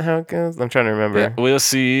 Is that how it goes? I'm trying to remember. Yeah. We'll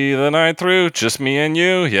see the night through, just me and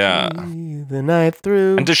you. Yeah. See the night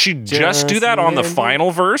through. And does she just do that on the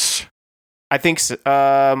final verse? I think so.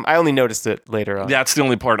 I only noticed it later on. That's the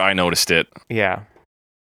only part I noticed it. Yeah.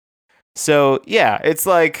 So yeah, it's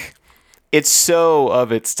like it's so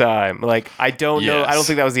of its time. Like I don't know. I don't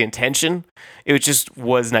think that was the intention. It just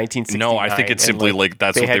was 1969. No, I think it's simply like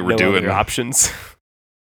that's what they were doing. Other options.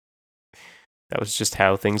 That was just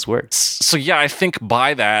how things worked. So yeah, I think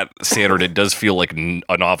by that standard, it does feel like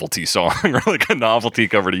a novelty song or like a novelty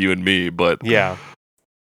cover to You and Me. But yeah,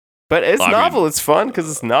 but it's novel. It's fun because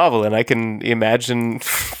it's novel, and I can imagine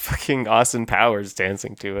fucking Austin Powers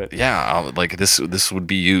dancing to it. Yeah, like this would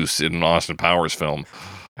be used in an Austin Powers film.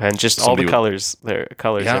 And just all the colors, there are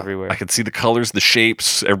colors everywhere. I could see the colors, the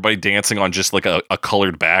shapes, everybody dancing on just like a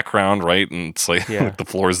colored background, right? And it's like the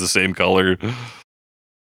floor is the same color.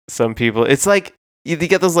 Some people, it's like you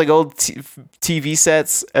get those like old TV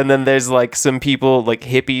sets, and then there's like some people like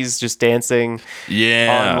hippies just dancing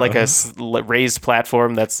on like a raised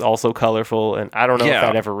platform that's also colorful. And I don't know if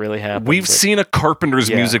that ever really happened. We've seen a Carpenter's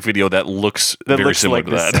music video that looks very similar like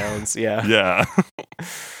to that. Sounds, yeah. Yeah.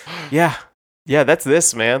 Yeah. Yeah, that's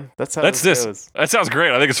this, man. That's how this goes. That sounds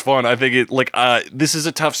great. I think it's fun. I think it this is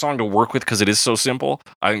a tough song to work with because it is so simple.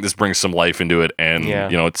 I think this brings some life into it, and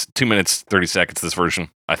it's 2 minutes 30 seconds. This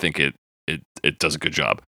version, I think it does a good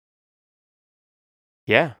job.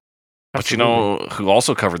 Yeah, but absolutely. you know who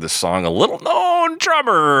also covered this song? A little known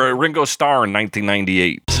drummer, Ringo Starr, in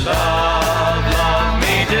 1998. Love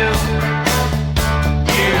me do.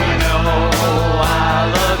 You know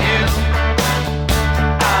I love you.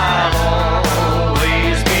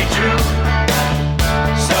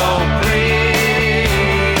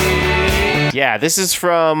 Yeah, this is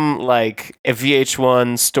from like a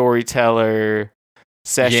VH1 Storyteller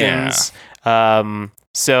sessions.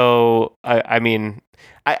 So I mean,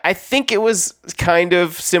 I think it was kind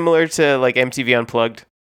of similar to like MTV Unplugged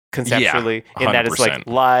conceptually, in that it's like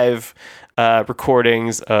live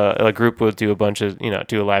recordings. A group will do a bunch of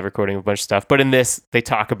do a live recording of a bunch of stuff, but in this they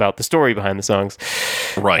talk about the story behind the songs.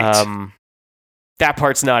 Right. That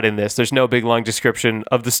part's not in this. There's no big long description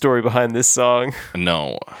of the story behind this song.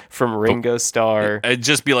 No. From Ringo Starr. It'd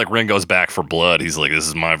just be like Ringo's back for blood. He's like, this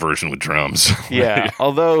is my version with drums. Yeah.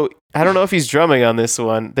 Although, I don't know if he's drumming on this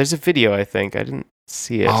one. There's a video, I think. I didn't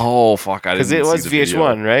see it. Oh, fuck. I didn't see it. Because it was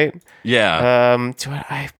VH1, video. right? Yeah.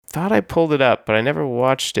 I thought I pulled it up, but I never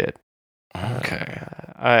watched it. Okay.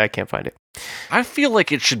 I can't find it. I feel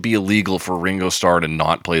like it should be illegal for Ringo Starr to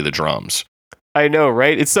not play the drums. I know,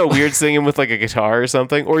 right? It's so weird singing with like a guitar or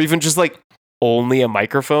something, or even just like only a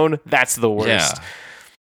microphone. That's the worst. Yeah.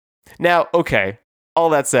 Now, okay, all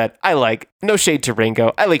that said, no shade to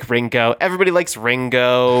Ringo. I like Ringo. Everybody likes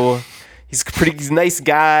Ringo. He's a nice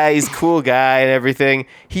guy. He's a cool guy and everything.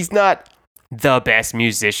 He's not the best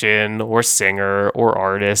musician or singer or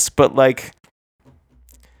artist, but like,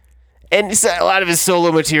 and a lot of his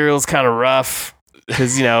solo material is kind of rough.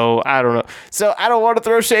 Because, I don't know. So I don't want to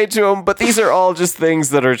throw shade to him, but these are all just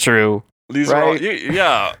things that are true. These right? are all,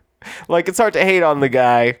 yeah. Like, it's hard to hate on the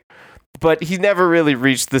guy, but he never really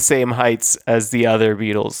reached the same heights as the other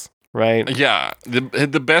Beatles, right? Yeah.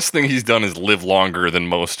 The best thing he's done is live longer than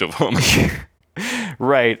most of them.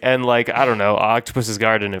 Right, and like, I don't know, Octopus's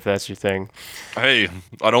Garden, if that's your thing. Hey,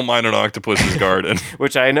 I don't mind an Octopus's Garden.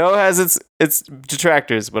 Which I know has its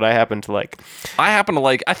detractors, but I happen to like. I happen to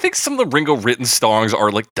like, I think some of the Ringo written songs are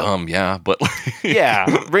like dumb, yeah, but Yeah,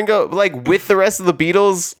 Ringo, like with the rest of the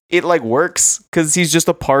Beatles, it like works because he's just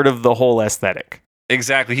a part of the whole aesthetic.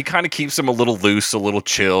 Exactly. He kind of keeps him a little loose, a little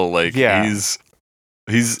chill. Like, Yeah. he's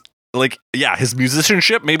like, yeah, his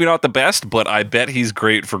musicianship, maybe not the best, but I bet he's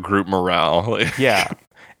great for group morale. Like, Yeah.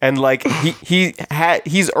 And like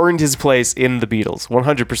he's earned his place in the Beatles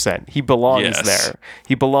 100%. He belongs Yes. there.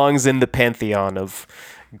 He belongs in the pantheon of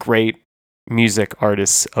great music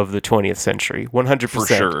artists of the 20th century. 100%. for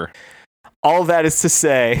sure. All that is to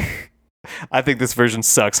say, I think this version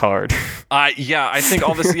sucks hard. Yeah, I think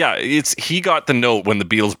all this, yeah, he got the note when the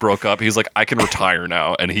Beatles broke up. He's like, I can retire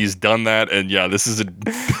now. And he's done that. And yeah, this is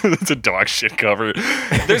it's a dog shit cover.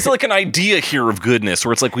 There's like an idea here of goodness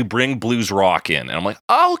where it's like we bring blues rock in. And I'm like,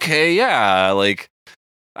 oh, okay, yeah, like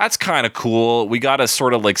that's kind of cool. We got a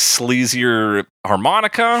sort of like sleazier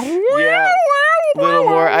harmonica. Yeah. A little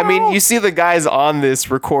more. I mean, you see the guys on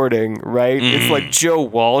this recording, right? It's like Joe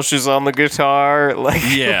Walsh is on the guitar. Like,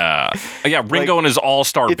 Yeah. Yeah, Ringo Like, and his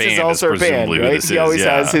all-star it's band his is all-star band, presumably who right? this He is. always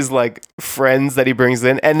Yeah. has his like friends that he brings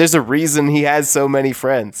in, and there's a reason he has so many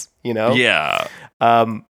friends. You know? Yeah.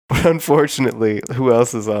 But unfortunately, who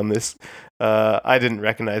else is on this? I didn't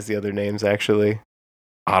recognize the other names actually.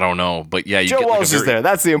 I don't know, but yeah, you Joe get like a Walsh is very- there.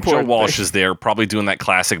 That's the Joe important. Walsh thing. is there, probably doing that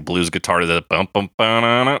classic blues guitar, that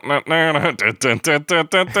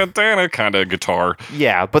kind of guitar.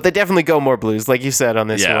 Yeah, but they definitely go more blues, like you said on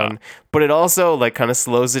this Yeah. one. But it also like kind of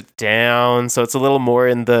slows it down, so it's a little more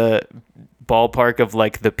in the ballpark of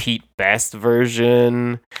like the Pete Best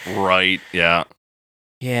version. Right, yeah.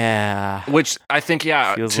 Yeah. Which I think,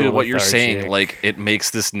 yeah, Feels a to little what you're saying, lethargic. like it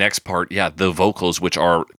makes this next part, yeah, the vocals, which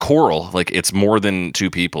are choral, like it's more than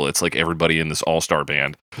two people. It's like everybody in this all-star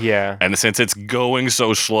band. Yeah. And since it's going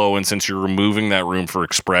so slow, and since you're removing that room for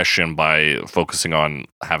expression by focusing on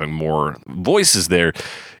having more voices there,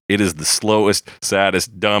 it is the slowest,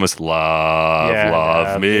 saddest, dumbest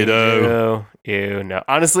love me do. Ew, no.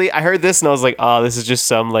 Honestly, I heard this and I was like, oh, this is just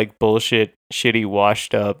some like bullshit, shitty,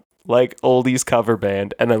 washed up, like oldies cover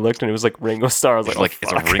band. And I looked and it was like Ringo Starr. I was like,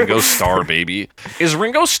 It's a Ringo Starr baby. Is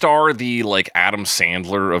Ringo Starr the like Adam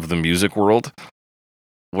Sandler of the music world?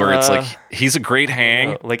 Where it's like he's a great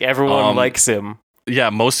hang. Like everyone likes him.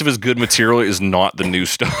 Yeah, most of his good material is not the new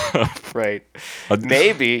stuff. Right.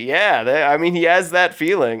 Maybe, yeah. I mean, he has that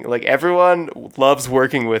feeling. Like everyone loves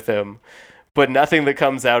working with him, but nothing that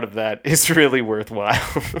comes out of that is really worthwhile.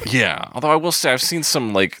 Yeah, although I will say I've seen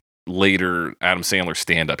some like later Adam Sandler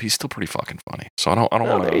stand up. He's still pretty fucking funny. So I don't Oh,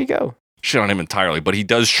 want there you to go. shit on him entirely, but he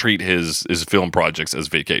does treat his film projects as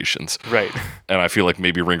vacations. Right. And I feel like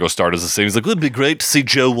maybe Ringo Starr does the same. He's like, it'd be great to see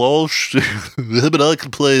Joe Walsh. Him and I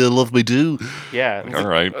can play Love Me Do. Yeah. All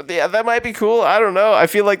right. Yeah, that might be cool. I don't know. I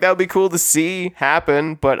feel like that would be cool to see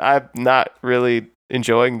happen, but I'm not really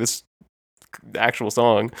enjoying this actual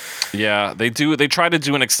song. Yeah, they do. They try to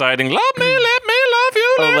do an exciting "Love me, let me love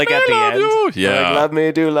you." Oh, let like me at the love end? you." Like, Yeah, love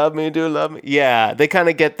me, do, love me, do, love me. Yeah, they kind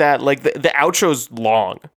of get that. Like the outro's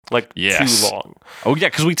long, like Yes. too long. Oh yeah,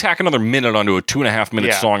 because we tack another minute onto a 2.5 minute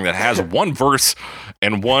Yeah. song that has one verse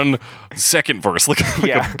and one second verse, like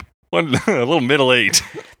Yeah. a little middle eight.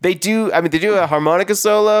 They do. I mean, they do a harmonica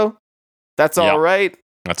solo. That's all Yeah. right.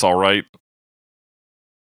 That's all right.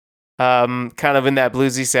 Kind of in that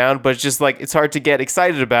bluesy sound, but it's just like it's hard to get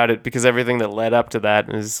excited about it because everything that led up to that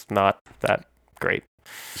is not that great.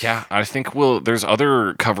 Yeah, I think there's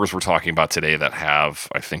other covers we're talking about today that have,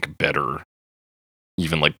 I think, better,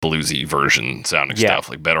 even like bluesy version sounding Yeah. stuff,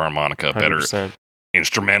 like better harmonica, better 100%.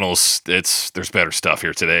 instrumentals. There's better stuff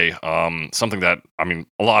here today. Something that, I mean,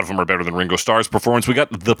 a lot of them are better than Ringo Starr's performance. We got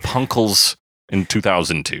the Punkles in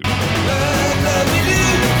 2002.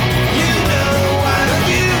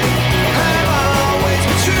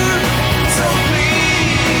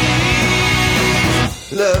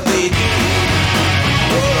 Love me do.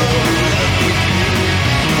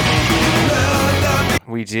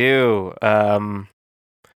 We do.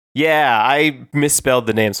 Yeah, I misspelled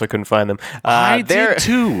the name, so I couldn't find them. I they're- did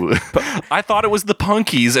too. I thought it was the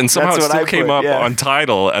Punkies, and somehow it That's what still I came put, up yeah. on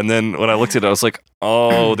title. And then when I looked at it, I was like,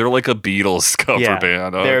 oh, they're like a Beatles cover Yeah,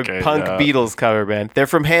 band. they're Okay, punk yeah. Beatles cover band. They're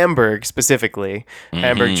from Hamburg specifically,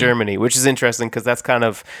 Hamburg, Mhm. Germany, which is interesting because that's kind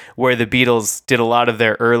of where the Beatles did a lot of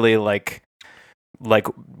their early like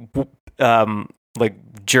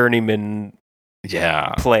journeyman Yeah,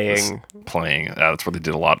 playing. playing. That's where they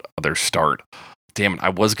did a lot of their start. Damn it, I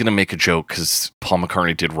was going to make a joke because Paul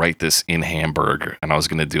McCartney did write this in Hamburg, and I was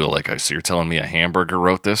going to do it like, so you're telling me a hamburger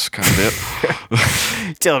wrote this kind of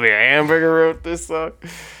bit? Telling me a hamburger wrote this song?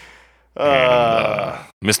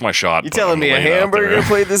 Missed my shot. You telling me a hamburger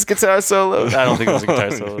played this guitar solo? I don't think it was a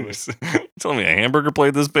guitar solo. Telling me a hamburger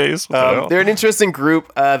played this bass? What the hell? They're an interesting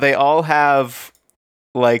group. They all have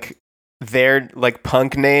like their like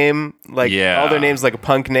punk name, like all their names like a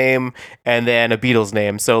punk name and then a Beatles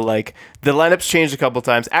name. So like the lineup's changed a couple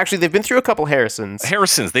times. Actually, they've been through a couple Harrisons.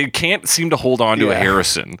 They can't seem to hold on to a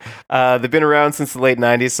Harrison. They've been around since the late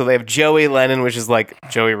 90s. So they have Joey Lennon, which is like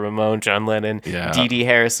Joey Ramone, John Lennon. Yeah. Dee Dee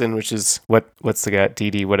Harrison, which is what's the guy?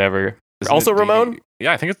 Dee Dee whatever. Also Ramone?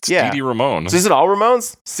 Yeah, I think it's Dee Dee Ramone. So is it all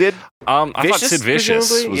Ramones? Sid? I thought Sid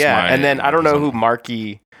Vicious was and then I don't know who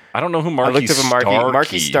Marky. I don't know who Marky. I looked up a Marky.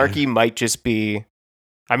 Marky Starkey might just be.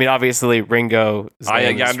 I mean, obviously Ringo. I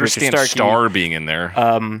understand Star being in there.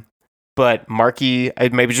 But Marky,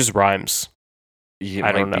 maybe just rhymes. Yeah,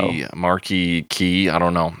 I don't know. Marky Key. I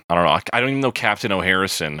don't know. I don't even know Captain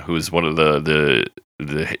O'Harrison, who's one of the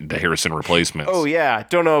Harrison replacements. Oh yeah,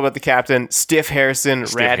 don't know about the Captain. Stiff Harrison,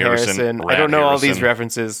 Rat Harrison. I don't know all these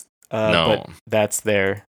references. No, but that's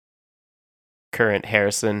their current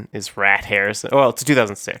Harrison is Rat Harrison. Oh, well, it's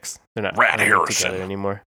 2006. They're not Rat Harrison together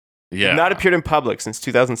anymore. Yeah, they've not appeared in public since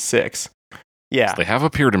 2006. Yeah, they have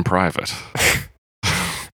appeared in private.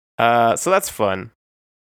 So that's fun.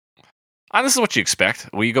 This is what you expect.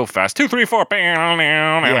 We go fast. 2, 3, 4.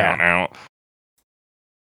 Yeah.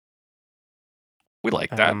 We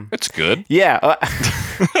like that. It's good. Yeah.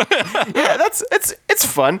 Yeah, it's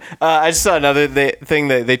fun. I just saw another thing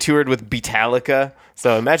that they toured with Beatallica.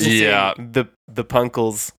 So imagine seeing the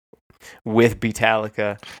Punkles with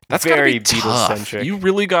Beatallica. That's very Beatles centric. You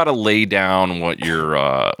really got to lay down what you're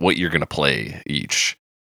gonna play each.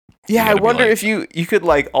 Yeah, I wonder if you could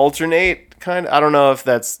like alternate kind of. I don't know if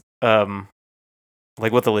that's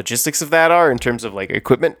like what the logistics of that are in terms of like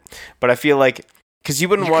equipment, but I feel like because you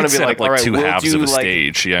wouldn't want to be like, all right, two we'll halves do of a like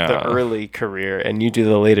stage, the early career and you do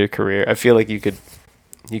the later career. I feel like you could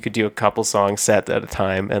do a couple songs set at a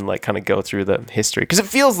time and like kind of go through the history because it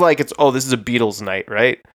feels like it's this is a Beatles night,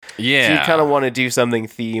 right? Yeah, so you kind of want to do something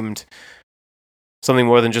themed, something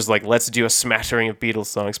more than just like let's do a smattering of Beatles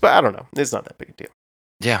songs. But I don't know, it's not that big a deal.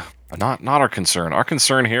 Yeah, not our concern. Our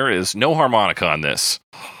concern here is no harmonica on this.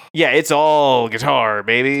 Yeah, it's all guitar,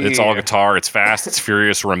 baby. It's all guitar. It's fast. It's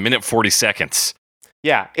furious. We're a minute 40 seconds.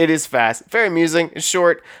 Yeah, it is fast. Very amusing. It's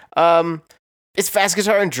short. It's fast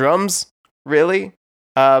guitar and drums, really.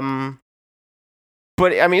 But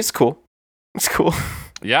I mean, it's cool. It's cool.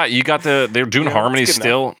 Yeah, you got they're doing harmonies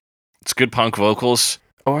still. Enough. It's good punk vocals.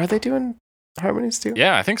 Oh, are they doing harmonies too?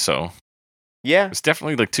 Yeah, I think so. Yeah. It's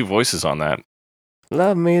definitely like two voices on that.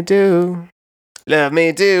 Love me do. Love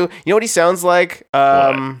me do. You know what he sounds like?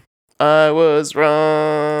 What? I was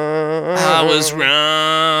wrong. I was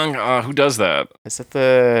wrong. Who does that? Is that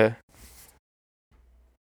the...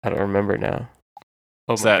 I don't remember now.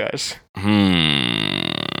 Oh my gosh.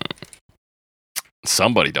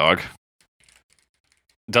 Somebody, dog.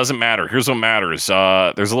 Doesn't matter. Here's what matters.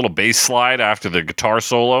 There's a little bass slide after the guitar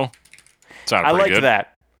solo. I liked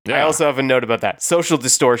that. Yeah. I also have a note about that. Social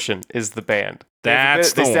Distortion is the band. They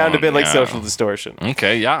sound a bit like Social Distortion.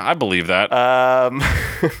 Okay, yeah, I believe that.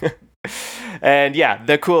 And yeah,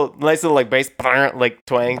 they're cool. Nice little like bass like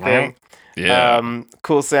twang thing. Yeah.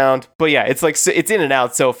 Cool sound. But yeah, it's like it's in and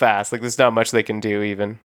out so fast. Like there's not much they can do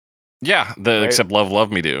even. Yeah, except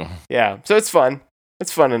Love Me Do. Yeah, so it's fun.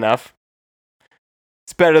 It's fun enough.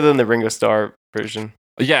 It's better than the Ringo Starr version.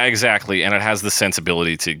 Yeah, exactly. And it has the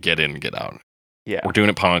sensibility to get in and get out. Yeah. We're doing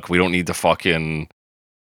it punk. We don't need to fucking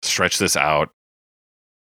stretch this out.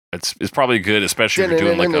 It's probably good, especially if you're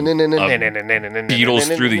doing like a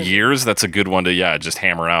Beatles through the years. That's a good one to, just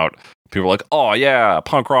hammer out. People are like, oh, yeah,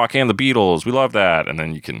 punk rock and the Beatles. We love that. And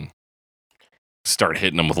then you can start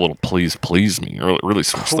hitting them with a little please me. Really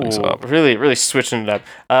switch things up. Really, really switching it up.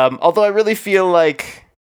 Although I really feel like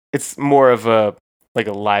it's more of a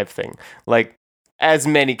live thing. Like, as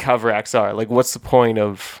many cover acts are. Like, what's the point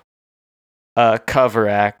of a cover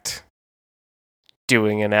act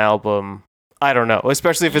doing an album? I don't know.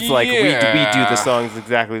 Especially if it's like, we do the songs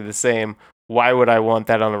exactly the same. Why would I want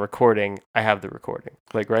that on a recording? I have the recording.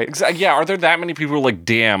 Like, right? Exactly. Yeah, are there that many people who are like,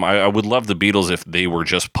 damn, I would love the Beatles if they were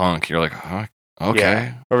just punk? You're like, huh? Okay.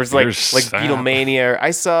 Yeah. Or it's like Beatlemania.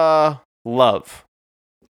 I saw Love.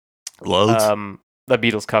 Love? The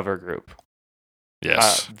Beatles cover group.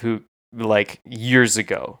 Yes. Who, like, years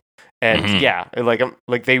ago. And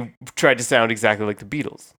like they tried to sound exactly like the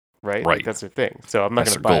Beatles. Right? Right. Like, that's their thing. So I'm not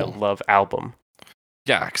going to buy a Love album.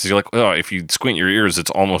 Yeah, because you're like, oh, if you squint your ears, it's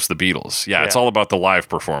almost the Beatles. Yeah, it's Yeah. all about the live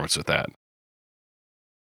performance with that.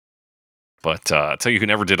 But I'll tell you who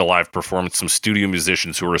never did a live performance, some studio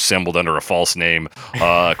musicians who were assembled under a false name,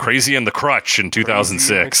 Crazy and the Crutch in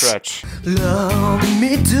 2006. Crutch. Love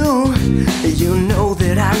me do, you know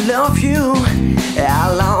that I love you.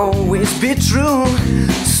 I'll always be true.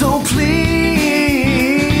 So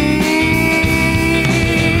please,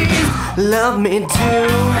 love me do.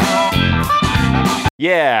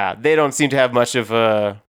 Yeah, they don't seem to have much of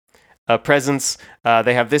a presence.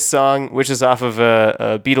 They have this song, which is off of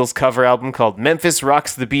a Beatles cover album called Memphis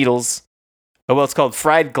Rocks the Beatles. Oh, well, it's called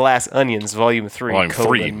Fried Glass Onions, Volume 3. Volume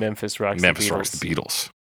 3. Memphis Rocks Memphis the Beatles. Rocks the Beatles.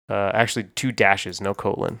 Actually, 2 dashes, no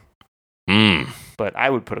colon. But I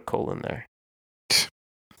would put a colon there.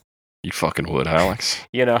 You fucking would, Alex.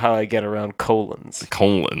 You know how I get around colons.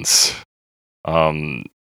 Colons.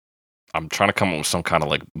 I'm trying to come up with some kind of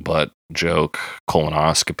like butt joke,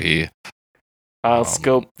 colonoscopy. I'll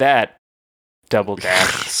scope that. Double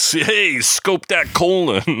dash. Hey, scope that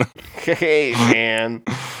colon. Hey, man.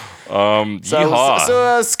 So yeehaw.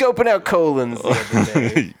 I was scoping out colons the other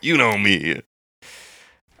day. You know me.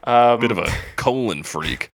 Bit of a colon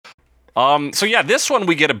freak. So yeah, this one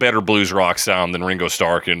we get a better blues rock sound than Ringo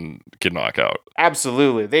Starr can knock out.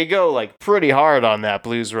 Absolutely. They go like pretty hard on that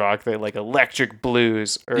blues rock. They like electric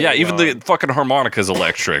blues. Yeah, even the fucking harmonica's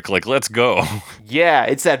electric. Like, let's go. Yeah,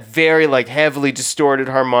 it's that very like heavily distorted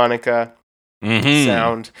harmonica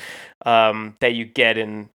sound that you get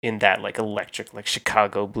in that like electric, like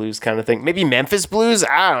Chicago blues kind of thing. Maybe Memphis blues?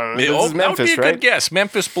 I don't know. This is Memphis, that would be a right? good guess.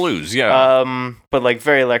 Memphis blues, yeah. But like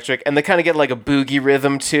very electric. And they kind of get like a boogie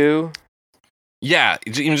rhythm too. Yeah,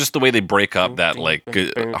 even just the way they break up that like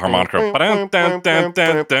harmonica.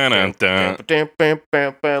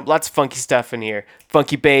 Lots of funky stuff in here.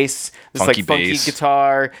 Funky bass. There's Funky like funky bass.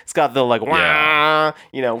 guitar. It's got the like wah,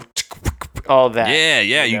 you know, all that.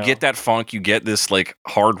 Yeah, you know. get that funk, you get this like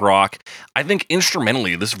hard rock. I think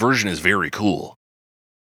instrumentally, this version is very cool.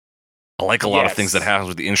 I like a lot of things that happens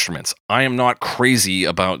with the instruments. I am not crazy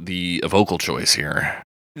about the vocal choice here.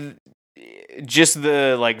 Just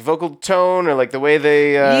the like vocal tone or like the way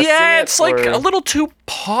they sing it's like or... a little too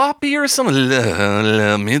poppy or something.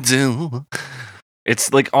 Let me do.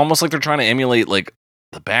 It's like almost like they're trying to emulate like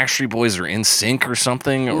the Backstreet Boys or In Sync or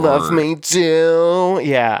something. Or... Love me do.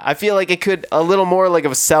 Yeah, I feel like it could a little more like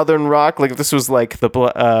of a southern rock. Like if this was like the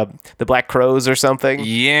Black Crowes or something.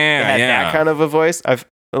 Yeah, It had that kind of a voice. I've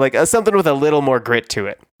like something with a little more grit to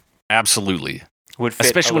it. Absolutely. Would fit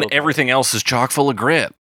Especially when everything else is chock full of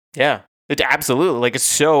grit. Yeah. Absolutely. Like, it's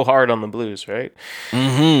so hard on the blues, right?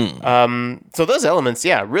 Mm-hmm. So those elements,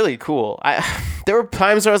 yeah, really cool. There were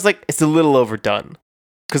times where I was like, it's a little overdone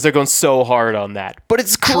because they're going so hard on that. But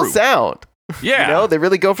it's a cool True. sound. Yeah. You know, they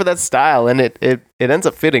really go for that style, and it ends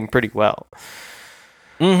up fitting pretty well.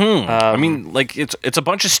 Mm-hmm. I mean, like, it's a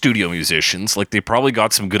bunch of studio musicians. Like, they probably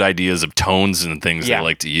got some good ideas of tones and things they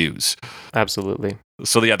like to use. Absolutely.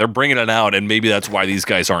 So, yeah, they're bringing it out, and maybe that's why these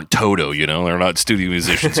guys aren't Toto, you know? They're not studio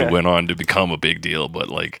musicians who went on to become a big deal, but,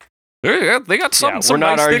 like, they got some We're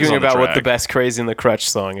not nice things arguing on about what the track. best Crazy in the Crutch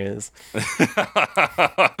song is.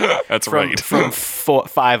 That's From right.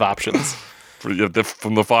 5 options.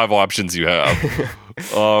 From the 5 options you have.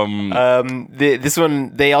 This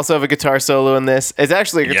one, they also have a guitar solo in this. It's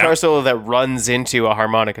actually a guitar solo that runs into a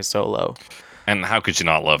harmonica solo. And how could you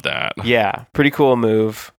not love that? Yeah, pretty cool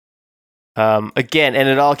move. Again, and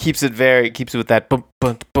it all keeps it with that bump,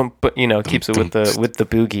 bump, bump, you know, keeps it with the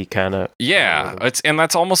boogie kind of. Yeah, and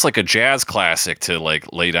that's almost like a jazz classic to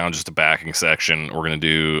like lay down just a backing section. We're gonna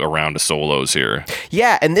do a round of solos here.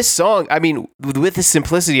 Yeah, and this song, I mean, with the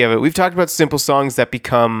simplicity of it, we've talked about simple songs that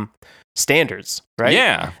become standards, right?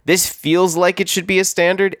 Yeah. This feels like it should be a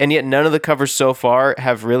standard, and yet none of the covers so far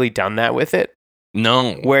have really done that with it.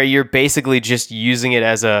 No. Where you're basically just using it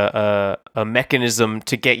as a mechanism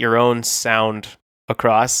to get your own sound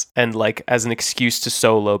across and like as an excuse to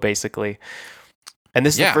solo, basically. And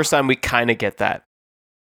this is the first time we kind of get that.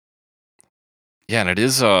 Yeah, and it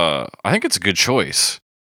is, I think it's a good choice.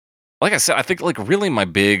 Like I said, I think like really my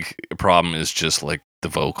big problem is just like the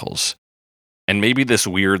vocals. And maybe this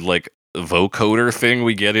weird like vocoder thing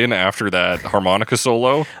we get in after that harmonica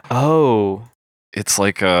solo. Oh. It's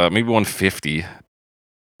like maybe 150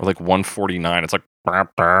 or like 149. It's like bah,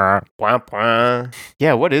 bah. Wah, wah.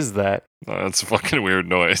 Yeah, what is that? That's a fucking weird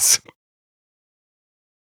noise.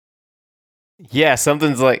 Yeah,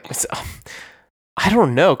 something's like I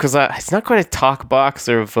don't know because it's not quite a talk box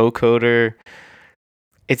or a vocoder.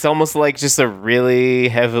 It's almost like just a really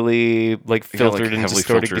heavily like filtered and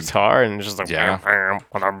distorted guitar and just like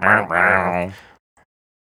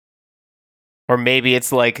Or maybe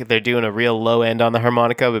it's like they're doing a real low end on the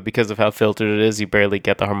harmonica, but because of how filtered it is, you barely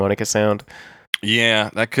get the harmonica sound. Yeah,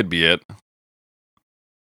 that could be it.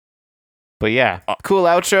 But yeah, cool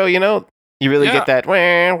outro, you know? You really get that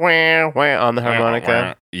wah, wah, wah on the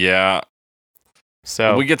harmonica. Yeah.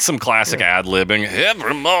 So we get some classic ad-libbing.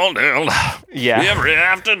 Every morning. Yeah. Every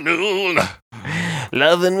afternoon.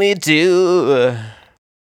 Loving me too.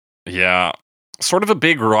 Yeah. Sort of a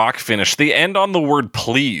big rock finish. They end on the word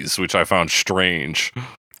please, which I found strange.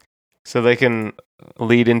 So they can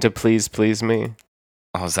lead into Please Please Me.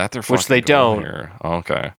 Oh, is that their Which they goal don't. here?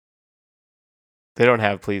 Okay. They don't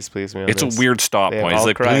have Please Please Me on It's this. a weird stop They have point. It's I'll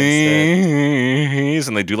like, Cry instead. please.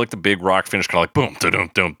 And they do like the big rock finish, kind of like boom, da-dum,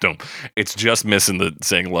 dum, dum. It's just missing the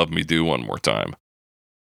saying love me do one more time.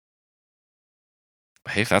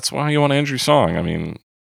 Hey, if that's why you want to end your song, I mean,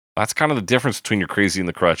 that's kind of the difference between your Crazy and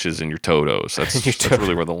the Crutches and your Totos. That's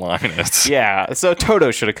really where the line is. Yeah, so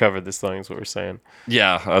Toto should have covered this song, is what we're saying.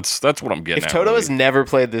 Yeah, that's what I'm getting If at. Toto really. has never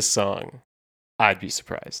played this song, I'd be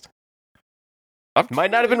surprised.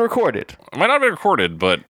 Might not have been recorded. It might not have been recorded,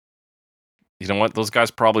 but you know what? Those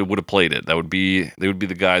guys probably would have played it. They would be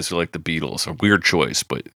the guys who like the Beatles. A weird choice,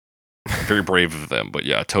 but very brave of them. But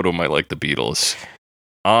yeah, Toto might like the Beatles.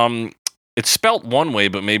 It's spelt one way,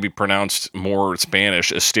 but maybe pronounced more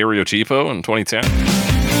Spanish. Estereotipo in 2010.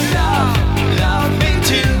 Love me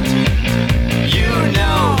too. You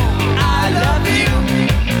know I love you.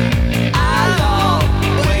 I'll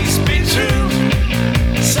always be true.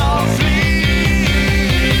 Softly.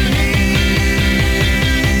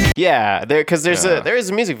 Yeah, because there is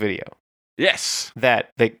a music video Yes.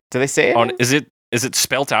 that do they say it? Is it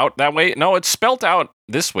spelt out that way? No, it's spelt out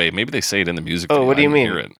this way. Maybe they say it in the music Oh, video. what do you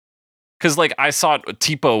mean? Because like I saw it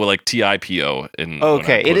tipo like TIPO in.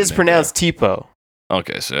 Okay, it is pronounced Tipo.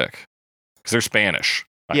 Okay, sick. Because they're Spanish.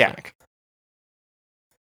 I think.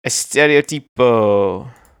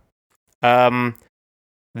 Estereotipo.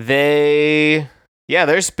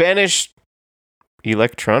 They're Spanish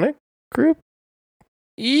electronic group.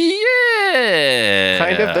 Yeah.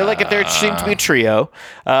 Kind of. They seem to be a trio.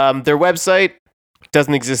 Their website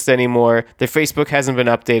doesn't exist anymore. Their Facebook hasn't been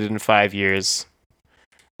updated in 5 years.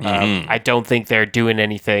 I don't think they're doing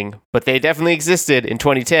anything, but they definitely existed in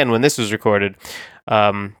 2010 when this was recorded.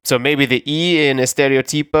 So maybe the E in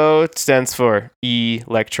Estereotipo stands for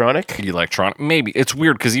electronic. Electronic. Maybe. It's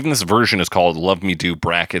weird because even this version is called Love Me Do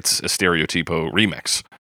brackets Estereotipo Remix.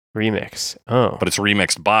 Remix. Oh. But it's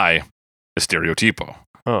remixed by Estereotipo.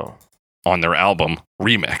 Oh. On their album,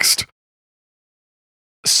 Remixed.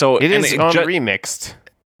 So it is remixed.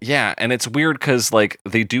 Yeah, and it's weird because like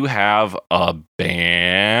they do have a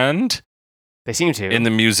band. They seem to in the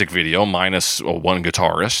music video, minus one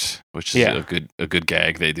guitarist, which is a good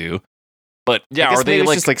gag they do. But yeah, are they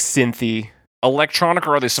like just like synthy, electronic,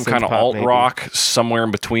 or are they some kind of alt rock somewhere in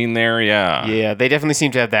between there? Yeah, yeah, they definitely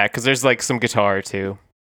seem to have that because there's like some guitar too.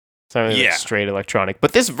 Something like straight electronic.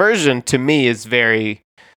 But this version to me is very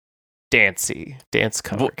dance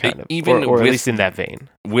cover kind of, even or at least in that vein.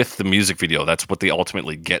 With the music video, that's what they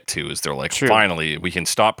ultimately get to. Is they're like, finally, we can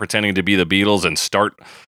stop pretending to be the Beatles and start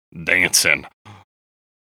dancing.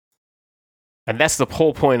 And that's the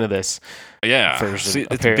whole point of this. Yeah, version, see,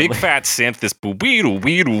 it's big fat synth. This weedle.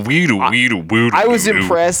 I was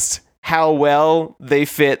impressed how well they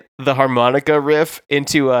fit the harmonica riff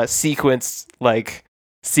into a sequence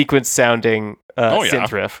sounding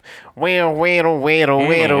synth riff.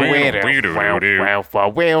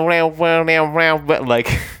 Like,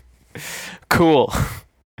 cool.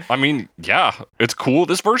 I mean, yeah, it's cool.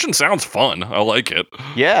 This version sounds fun. I like it.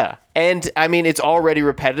 Yeah. And I mean, it's already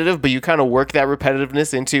repetitive, but you kind of work that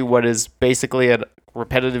repetitiveness into what is basically a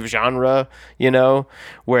repetitive genre, you know,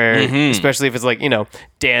 where especially if it's like, you know,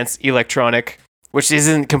 dance, electronic, which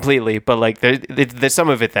isn't completely, but like there's some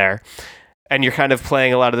of it there. And you're kind of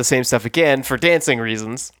playing a lot of the same stuff again for dancing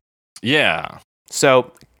reasons. Yeah.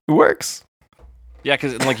 So it works. Yeah,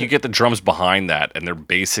 because like you get the drums behind that, and they're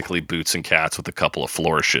basically Boots and Cats with a couple of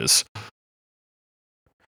flourishes.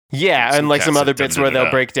 Yeah, and like some other bits where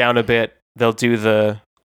they'll break down a bit. They'll do the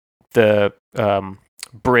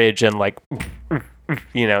bridge and like,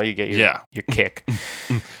 you know, you get your kick.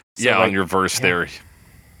 So on your verse there.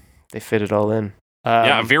 They fit it all in.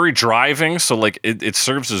 Very driving. So like it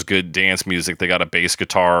serves as good dance music. They got a bass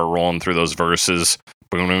guitar rolling through those verses.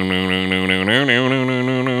 Yeah,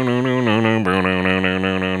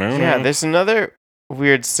 there's another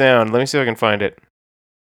weird sound. Let me see if I can find it.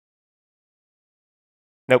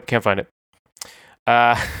 Nope, can't find it.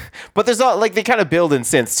 But there's all like they kind of build in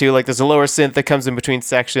synths too. Like there's a lower synth that comes in between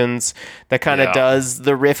sections that kind of does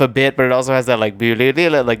the riff a bit, but it also has that like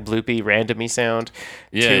bloopy randomy sound.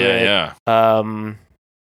 Yeah, to yeah, it. yeah.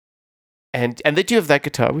 And they do have that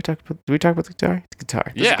guitar. Did we talk about the guitar? The guitar.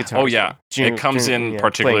 There's a Yeah. guitar Oh, as yeah. well. It comes in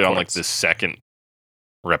particularly playing on like chords. the second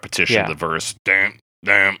repetition of Yeah. the verse. Damn,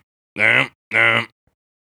 damn, damn, damn.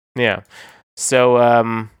 Yeah. So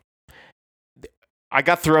I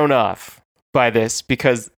got thrown off by this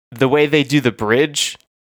because the way they do the bridge,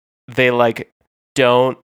 they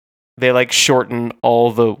shorten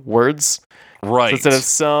all the words. Right. So instead of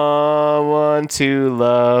someone to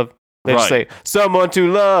love, they just say someone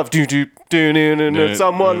to love,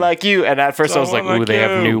 someone like you. And at first I was like, Someone ooh, like they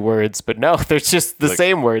have you. new words, but no, they're just the Like,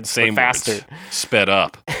 same words, Same but faster. words, sped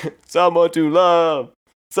up. Someone to love,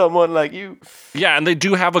 someone like you. Yeah, and they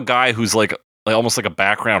do have a guy who's like almost like a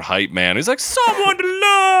background hype man. He's like, someone to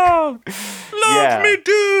love, Yeah. me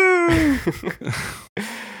do.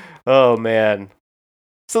 Oh man.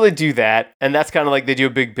 So they do that, and that's kind of like they do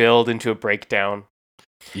a big build into a breakdown.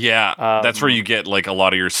 Yeah, that's where you get like a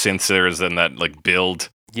lot of your synths and that like build.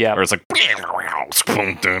 Yeah. Or it's like,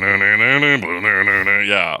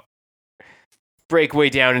 yeah, Break way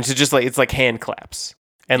down into just like it's like hand claps.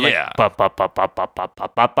 And like Yeah. bop, bop, bop, bop, bop, bop,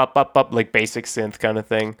 bop, bop, bop, bop, bop, like basic synth kind of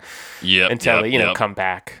thing. yep, Until yep, they, yep. come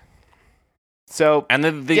back. So And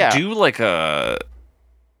then they Yeah. do like a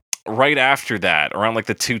right after that, around like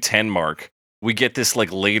the 2:10 mark, we get this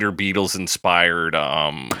like later Beatles inspired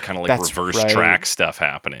kind of like That's reverse right. track stuff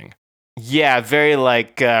happening. yeah, very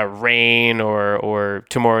like Rain or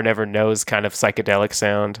Tomorrow Never Knows kind of psychedelic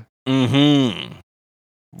sound. Mm-hmm.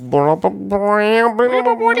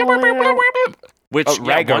 Which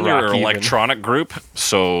Ragga one, you're Rock an even. electronic group,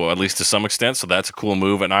 so at least to some extent, so that's a cool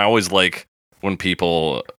move. And I always like when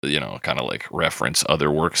people, kind of like reference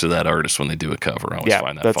other works of that artist when they do a cover. I always Yeah,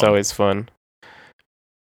 find that that's fun. always fun.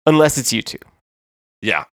 Unless it's you two.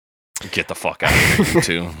 Yeah. Get the fuck out of here, you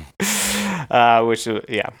two.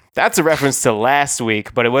 That's a reference to last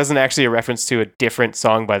week, but it wasn't actually a reference to a different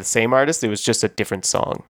song by the same artist. It was just a different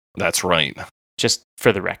song, That's right. just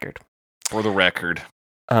for the record. For the record,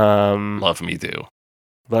 Love love me do.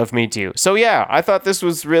 Me Do. So yeah, I thought this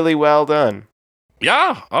was really well done.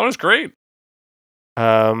 Yeah, that was great.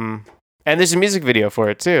 And there's a music video for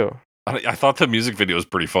it too. I thought the music video was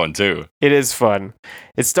pretty fun too. It is fun.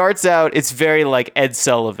 It starts out, it's very like Ed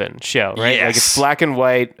Sullivan show, right? Like it's Yes. black and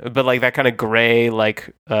white, but like that kind of gray,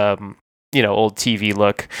 like, old TV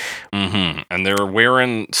look. Mm-hmm. And they're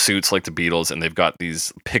wearing suits like the Beatles, and they've got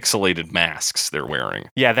these pixelated masks they're wearing.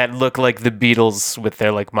 Yeah, that look like the Beatles with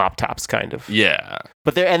their like mop tops kind of. Yeah.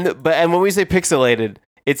 But and when we say pixelated,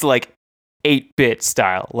 it's like 8-bit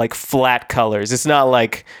style, like flat colors. It's not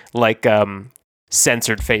like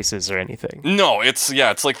censored faces or anything. No, it's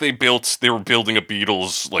like they were building a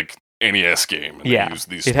Beatles like NES game. And Yeah, they used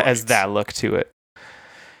these it has sprites. that look to it.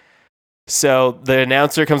 So the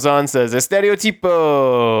announcer comes on, says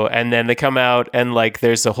 "Estereotipo," and then they come out, and like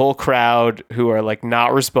there's a whole crowd who are like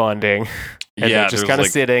not responding, and Yeah, they're just there's, kind of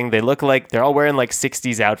like- sitting. They look like they're all wearing like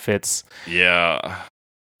 60s outfits. Yeah.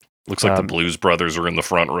 Looks like the Blues Brothers are in the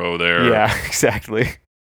front row there. Yeah, exactly.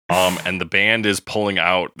 And the band is pulling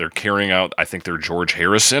out. They're carrying out. I think they're George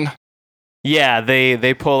Harrison. Yeah,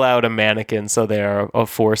 they pull out a mannequin, so they are a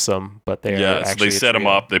foursome, but they're Yeah, so actually they a set him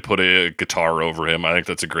trio. up. They put a guitar over him. I think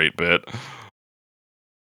that's a great bit.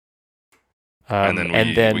 And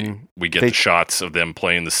then we get they- the shots of them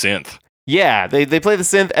playing the synth. Yeah, they play the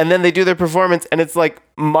synth and then they do their performance, and it's like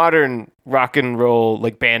modern rock and roll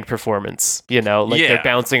like band performance, like Yeah. they're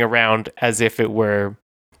bouncing around as if it were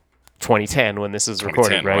 2010 when this is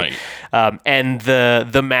recorded, 2010, right? And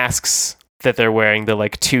the masks that they're wearing, the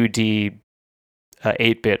like 2D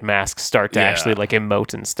 8-bit masks, start to Yeah. actually like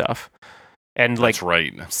emote and stuff, and like That's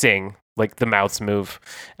right. sing, like the mouths move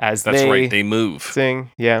as That's they right. They move.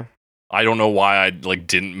 sing. Yeah. I don't know why I like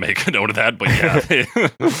didn't make a note of that, but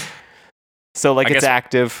yeah. So like I it's guess-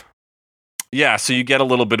 active. Yeah, so you get a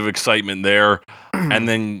little bit of excitement there, and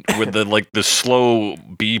then with the slow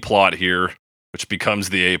B plot here, which becomes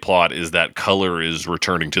the A plot, is that color is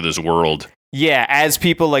returning to this world. Yeah, as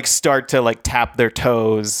people like start to like tap their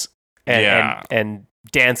toes and Yeah. and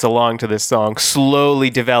dance along to this song, slowly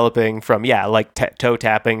developing from toe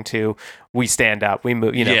tapping to we stand up, we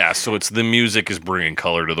move. Yeah, so it's the music is bringing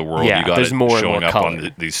color to the world. Yeah, You got there's it more and showing more up on color.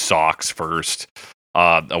 these socks first.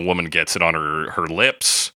 A woman gets it on her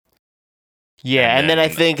lips. Yeah, and then I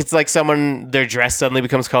then- think it's like their dress suddenly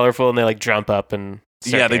becomes colorful and they like jump up and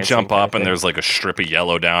start Yeah, they dancing jump kind of up and thing. there's like a strip of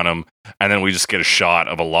yellow down them, and then we just get a shot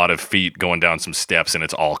of a lot of feet going down some steps, and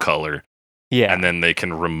it's all color. Yeah. And then they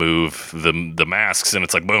can remove the masks, and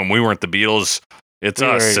it's like, boom, we weren't the Beatles. It's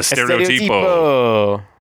us, Stereotypo. Stereotypo.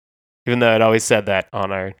 Even though it always said that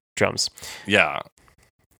on our drums. Yeah.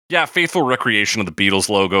 Yeah, faithful recreation of the Beatles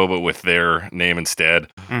logo, but with their name instead.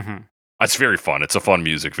 Mm-hmm. It's very fun. It's a fun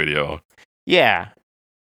music video. Yeah.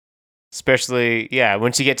 Especially,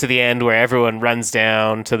 once you get to the end where everyone runs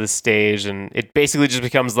down to the stage and it basically just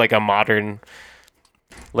becomes like a modern,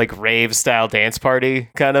 like rave-style dance party,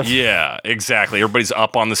 kind of. Yeah, exactly. Everybody's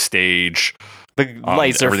up on the stage. The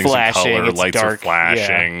lights are flashing. It's lights dark. are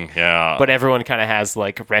flashing. Yeah. But everyone kind of has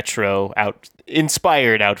like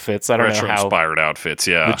inspired outfits. I don't know how retro-inspired outfits,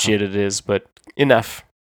 yeah. legit it is, but enough.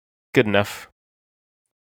 Good enough.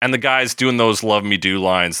 And the guy's doing those Love Me Do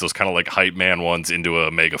lines, those kind of like hype man ones into a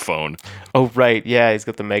megaphone. Oh, right. Yeah, he's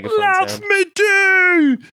got the megaphone Love sound. me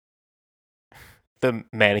do! The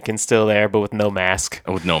mannequin's still there, but with no mask.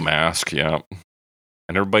 With no mask, yeah.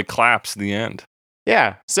 And everybody claps at the end.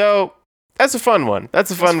 Yeah, so that's a fun one. That's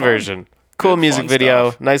a fun version. Cool Good, music fun video.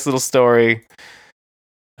 stuff. Nice little story.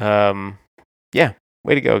 Yeah,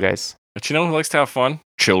 way to go, guys. But you know who likes to have fun?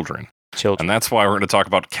 Children. Children. And that's why we're going to talk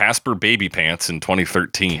about Casper Baby Pants in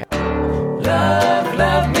 2013.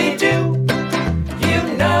 Love me do. You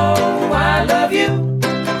know I love you.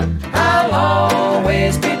 I'll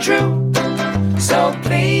always be true. So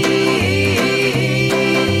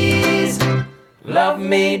please, love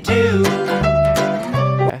me do.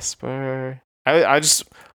 Casper. I just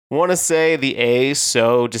want to say the A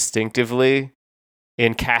so distinctively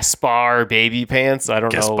in Caspar Baby Pants. I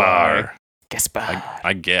don't know why. Gaspar.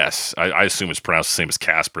 I guess. I assume it's pronounced the same as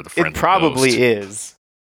Casper, the friendly It probably ghost. is.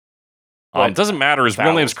 It doesn't matter. His real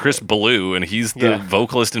Vowels, name's Chris but- Ballou, and he's the Yeah.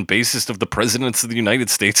 vocalist and bassist of the Presidents of the United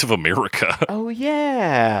States of America. Oh,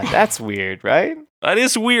 yeah. That's weird, right? That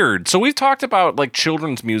is weird. So we've talked about like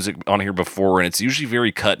children's music on here before, and it's usually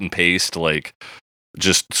very cut and paste, like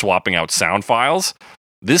just swapping out sound files.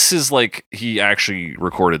 This is like he actually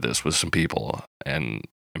recorded this with some people and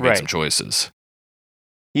made Right. some choices.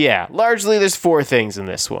 Yeah. Largely, there's 4 things in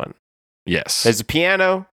this one. Yes. There's a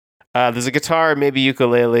piano, there's a guitar, maybe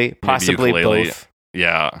ukulele, possibly ukulele. both.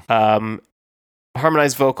 Yeah.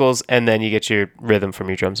 Harmonized vocals, and then you get your rhythm from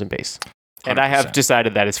your drums and bass. And I have 100%.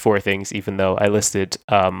 decided that it's 4 things, even though I listed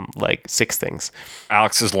like 6 things.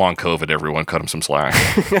 Alex is long COVID. Everyone cut him some slack.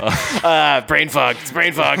 Brain fog. It's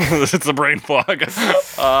brain fog. It's the brain fog.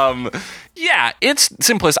 Yeah, it's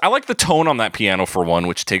simplest. I like the tone on that piano for one,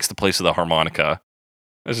 which takes the place of the harmonica.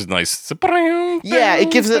 This is nice. Yeah,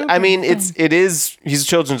 it gives it. I mean, it is. He's a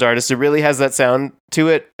children's artist. It really has that sound to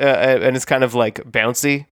it, and it's kind of like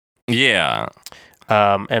bouncy, Yeah.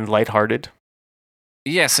 and lighthearted.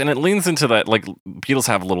 Yes, and it leans into that. Like Beatles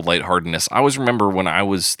have a little lightheartedness. I always remember when I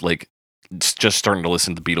was like just starting to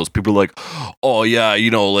listen to the Beatles, people were like, "Oh yeah,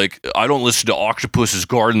 you know, like I don't listen to Octopus's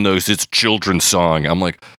Garden though, 'cause it's a children's song." I'm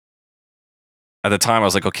like. At the time, I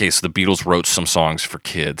was like, okay, so the Beatles wrote some songs for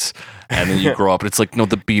kids. And then you grow up, and it's like, no,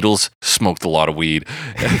 the Beatles smoked a lot of weed.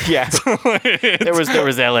 Yeah, there was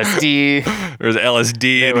LSD, There was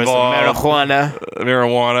LSD there was involved,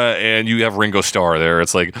 marijuana. and you have Ringo Starr there.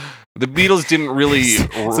 It's like, the Beatles didn't really...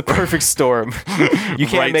 It's a perfect storm. You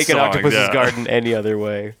can't write make an songs, Octopus's yeah. Garden any other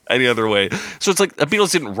way. any other way. So it's like, the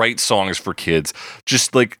Beatles didn't write songs for kids.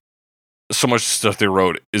 Just like, so much stuff they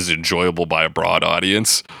wrote is enjoyable by a broad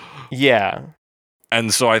audience. Yeah.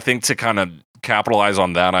 And so I think to kind of capitalize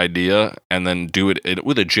on that idea and then do it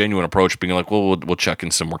with a genuine approach, being like, well, we'll check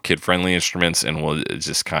in some more kid-friendly instruments and we'll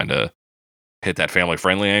just kind of hit that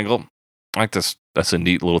family-friendly angle. I like this. That's a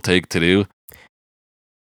neat little take to do.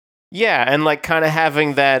 Yeah, and like kind of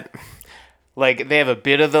having that, like they have a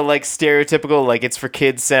bit of the like stereotypical, like it's for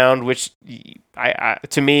kids sound, which I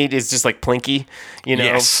to me is just like plinky, you know.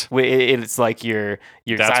 Yes. It's like your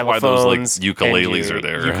That's xylophones why those like and ukuleles your are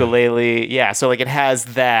there. Ukulele, yeah. So like it has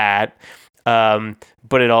that,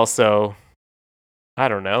 but it also, I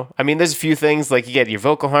don't know. I mean, there's a few things like you get your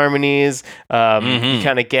vocal harmonies. You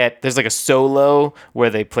kind of get there's like a solo where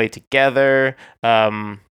they play together,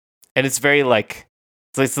 and it's very like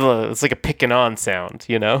it's like a picking on sound,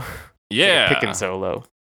 you know. Yeah. Like a picking solo.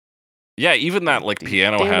 Yeah, even that like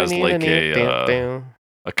piano has like a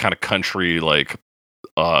kind of country like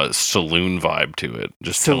saloon vibe to it.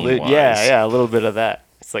 Just tone-wise. Yeah, a little bit of that.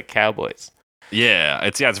 It's like cowboys. Yeah,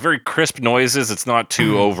 it's very crisp noises. It's not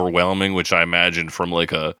too overwhelming, which I imagine from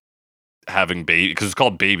like a having baby because it's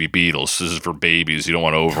called Baby Beatles. This is for babies. You don't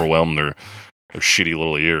want to overwhelm their shitty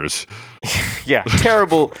little ears. Yeah,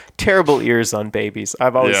 terrible ears on babies.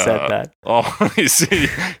 I've always said that. Oh, you see,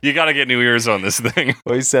 you got to get new ears on this thing.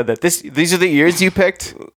 Always said that. These are the ears you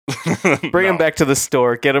picked. Bring them back to the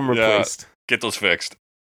store. Get them Yeah. replaced. Get those fixed.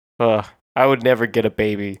 Ugh. I would never get a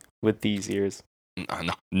baby with these ears.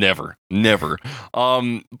 No, never.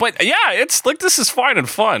 But yeah, it's like this is fine and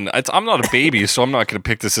fun. I'm not a baby, so I'm not going to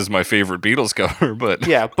pick this as my favorite Beatles cover. But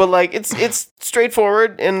Yeah, but like it's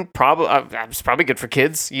straightforward and probably it's probably good for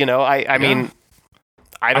kids. You know, I mean,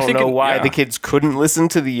 I don't know why the kids couldn't listen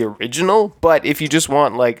to the original. But if you just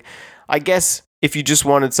want like, I guess if you just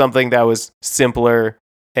wanted something that was simpler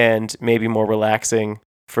and maybe more relaxing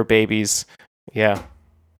for babies, yeah.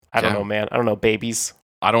 I don't know, man. I don't know babies.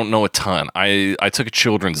 I don't know a ton. I took a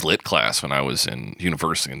children's lit class when I was in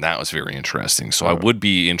university, and that was very interesting. So I would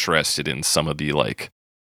be interested in some of the like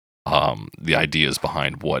the ideas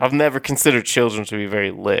behind what. I've never considered children to be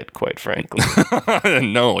very lit, quite frankly.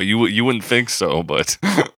 No, you wouldn't think so, but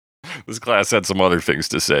this class had some other things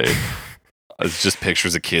to say. It's just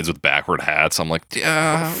pictures of kids with backward hats. I'm like,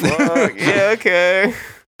 yeah, fuck, yeah, okay.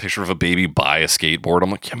 Picture of a baby by a skateboard. I'm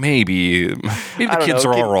like, yeah, maybe the kids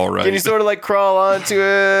are all right. Can you sort of like crawl onto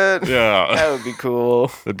it? Yeah, that would be cool.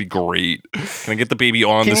 That'd be great. Can I get the baby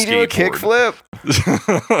on the skateboard? Can you do a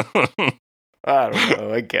kickflip? I don't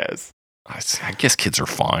know. I guess. I guess kids are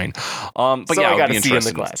fine. But so yeah, I got to see in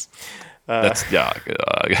the class. That's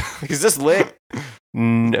Is this lit?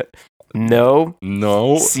 No.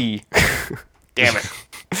 C. Damn it.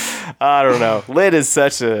 I don't know. Lit is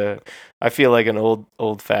such a. I feel like an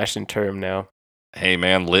old-fashioned term now. Hey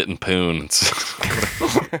man, lit and poon.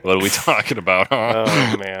 What are we talking about, huh?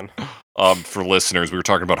 Oh man. For listeners, we were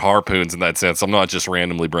talking about harpoons in that sense. I'm not just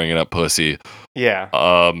randomly bringing up pussy. Yeah.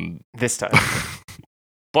 This time.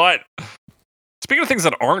 But speaking of things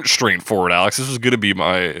that aren't straightforward, Alex, this was going to be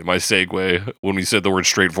my segue when we said the word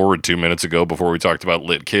straightforward 2 minutes ago before we talked about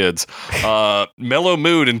lit kids. Mellow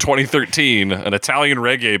Mood in 2013, an Italian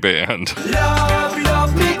reggae band.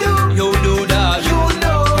 Love me do. You do that. You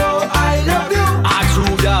know I love you. I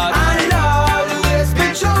do that. I'll always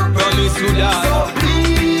be true. Promise you that. So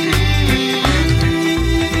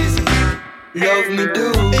please, love me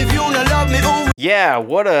do. If you don't love me, oh. Yeah,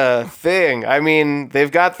 what a thing. I mean,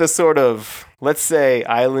 they've got this sort of, let's say,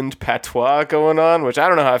 island patois going on, which I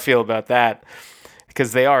don't know how I feel about that,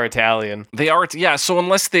 because they are Italian. They are, yeah, so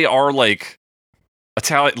unless they are, like,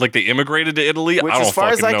 Italian, like they immigrated to Italy, which, I don't as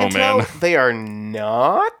far fucking as I know, can man. tell, they are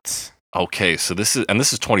not. Okay, so this is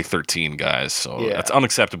 2013, guys, so Yeah. that's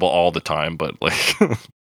unacceptable all the time, but, like, you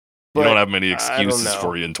don't have many excuses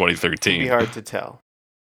for you in 2013. It'd be hard to tell.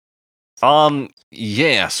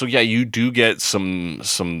 Yeah, so yeah, you do get some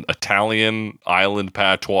Italian island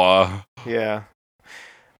patois. Yeah.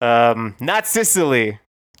 Not Sicily,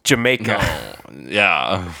 Jamaica. No,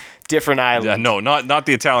 yeah. Different island. Yeah, no, not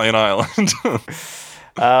the Italian island.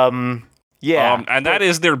 Yeah. And that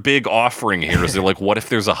is their big offering here, is they're like, what if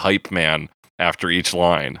there's a hype man after each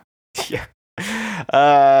line? Yeah.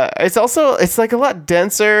 It's like a lot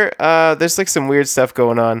denser. There's like some weird stuff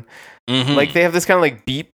going on. Mm-hmm. Like they have this kind of like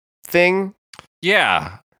beep thing.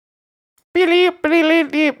 Yeah.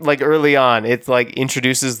 Like early on, it's like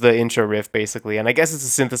introduces the intro riff basically, and I guess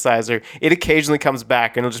it's a synthesizer. It occasionally comes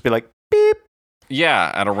back and it'll just be like beep.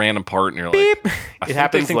 Yeah, at a random part, and you're beep. Like, I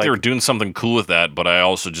think they were doing something cool with that, but I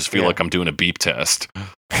also just feel like I'm doing a beep test.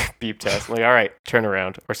 Beep test. Like, all right, turn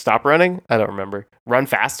around or stop running. I don't remember. Run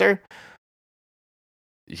faster.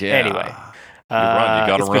 Yeah. Anyway, you run. You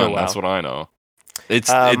gotta run. That's what I know. It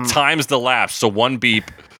times the lapse. So one beep.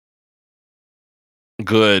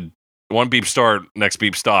 Good. One beep start, next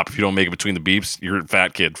beep stop. If you don't make it between the beeps, you're a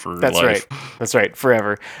fat kid for life. Right. That's right.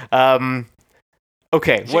 Forever.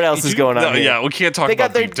 Okay. What else is going on? Here? Yeah, we can't talk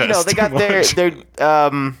about beep test. They got their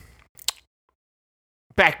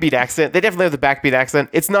backbeat accent. They definitely have the backbeat accent.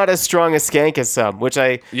 It's not as strong as Skank as some, which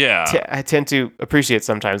I tend to appreciate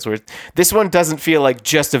sometimes. Where this one doesn't feel like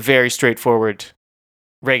just a very straightforward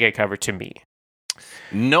reggae cover to me.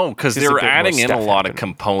 No, because they're adding in a lot of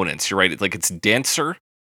components. You're right. Like it's denser.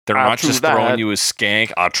 They're not just throwing you a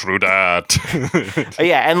Skank. True that.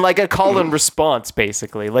 Yeah, and like a call and response,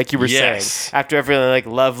 basically, like you were saying. After everything, like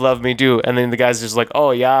love me do, and then the guy's just like,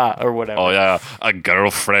 oh yeah, or whatever. Oh yeah, a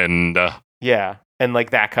girlfriend. Yeah, and like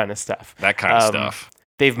that kind of stuff. Stuff.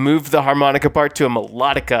 They've moved the harmonica part to a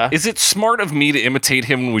melodica. Is it smart of me to imitate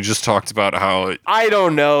him when we just talked about how... I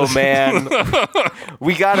don't know, man.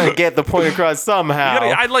 We gotta get the point across somehow.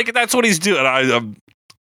 I like it. That's what he's doing. I'm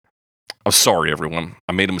sorry, everyone.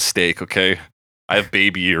 I made a mistake, okay? I have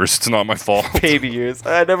baby ears. It's not my fault. Baby ears.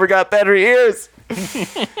 I never got better ears.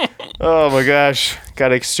 Oh my gosh.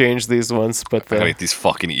 Gotta exchange these ones. But I gotta get these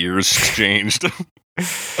fucking ears exchanged.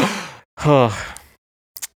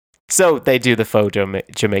 So they do the faux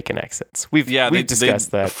Jamaican accents. We've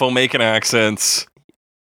discussed that. Faux-Jamaican accents.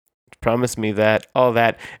 promise me that, all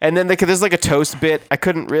that. And then there's like a toast bit. I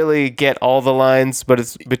couldn't really get all the lines, but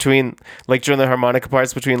it's between, like during the harmonica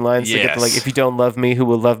parts between lines. They get the, like, if you don't love me, who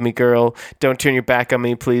will love me, girl? Don't turn your back on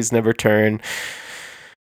me, please never turn.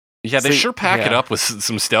 Yeah, they sure pack it up with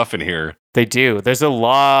some stuff in here. They do. There's a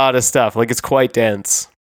lot of stuff. Like, it's quite dense.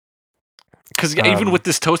 Because even with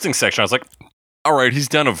this toasting section, I was like, all right, he's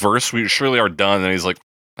done a verse. We surely are done. And he's like,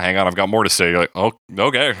 hang on, I've got more to say. You're like, oh,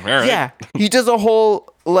 okay, all right. Yeah, he does a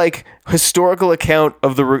whole, like, historical account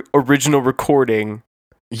of the original recording.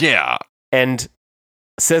 Yeah. And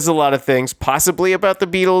says a lot of things, possibly about the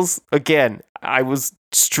Beatles. Again, I was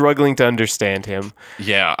struggling to understand him.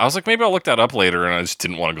 Yeah, I was like, maybe I'll look that up later, and I just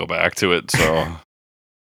didn't want to go back to it, so...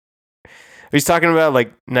 He's talking about, like,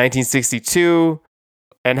 1962,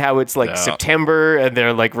 and how it's, like, September, and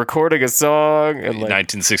they're, like, recording a song, and, like...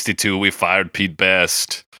 1962, we fired Pete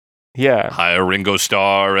Best. Yeah. Hire Ringo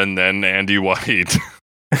Starr, and then Andy White.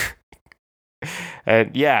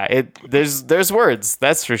 And, yeah, there's words,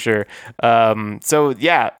 that's for sure. So,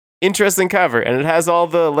 yeah, interesting cover, and it has all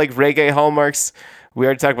the, like, reggae hallmarks. We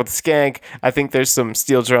already talked about the skank. I think there's some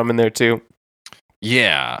steel drum in there, too.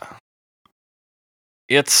 Yeah.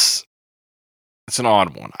 It's an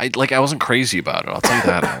odd one. I wasn't crazy about it. I'll tell you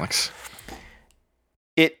that, Alex.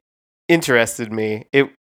 It interested me.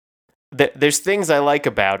 There's things I like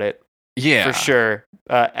about it. Yeah, for sure.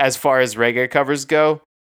 As far as reggae covers go,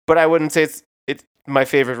 but I wouldn't say it's my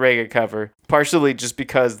favorite reggae cover. Partially just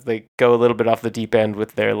because they go a little bit off the deep end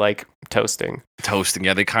with their like toasting.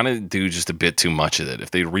 Yeah, they kind of do just a bit too much of it.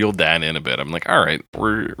 If they reeled that in a bit, I'm like, all right,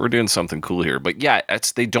 we're doing something cool here. But yeah,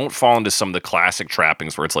 they don't fall into some of the classic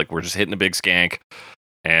trappings where it's like we're just hitting a big skank,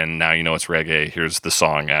 and now you know it's reggae. Here's the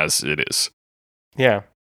song as it is. Yeah,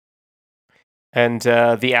 and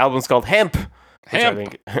the album's called Hemp. Which I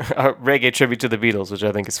think a reggae tribute to the Beatles, which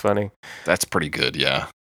I think is funny. That's pretty good, yeah.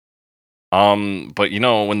 But you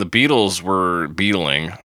know, when the Beatles were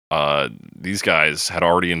Beatling, these guys had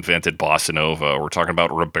already invented bossa nova. We're talking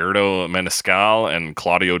about Roberto Menescal and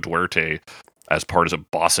Claudio Duarte as part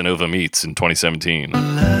of Bossa Nova Meets in 2017.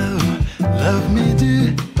 Love me,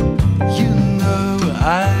 do you know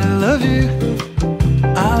I love you?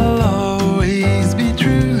 I'll always be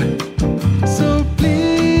true. So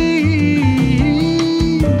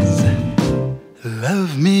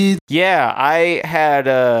love me. Yeah, I had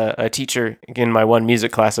a teacher in my one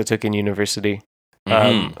music class I took in university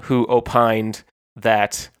who opined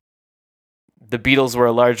that the Beatles were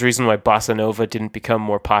a large reason why bossa nova didn't become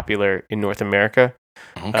more popular in North America.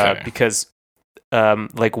 Because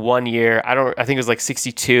like one year, I think it was like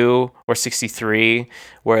 62 or 63,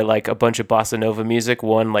 where like a bunch of bossa nova music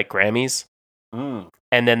won like Grammys. And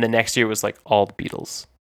then the next year was like all the Beatles.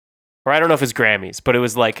 Or I don't know if it's Grammys, but it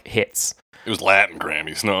was like hits. It was Latin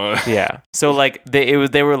Grammys, no? Yeah. So like they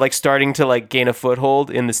were like starting to like gain a foothold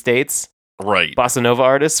in the States. Right. Bossa Nova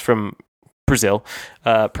artists from Brazil,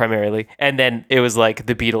 primarily. And then it was like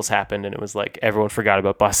the Beatles happened and it was like everyone forgot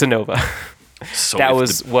about Bossa Nova. So that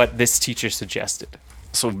was what this teacher suggested.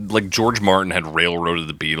 So like George Martin had railroaded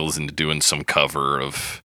the Beatles into doing some cover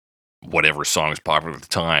of whatever song was popular at the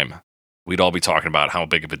time. We'd all be talking about how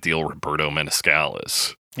big of a deal Roberto Menescal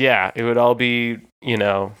is. Yeah, it would all be, you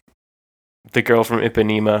know, the girl from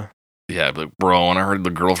Ipanema. Yeah, but bro, when I heard the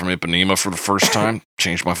girl from Ipanema for the first time,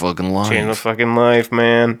 changed my fucking life. Changed my fucking life,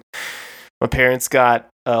 man. My parents got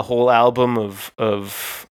a whole album of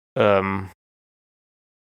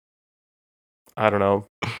I don't know,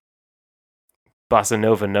 Bossa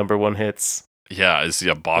Nova #1 hits. Yeah, it's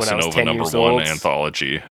Bossa Nova #1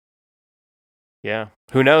 anthology. Yeah,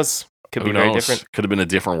 who knows? Could be very different. Could have been a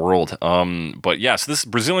different world. But yes, yeah, so this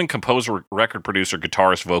Brazilian composer, record producer,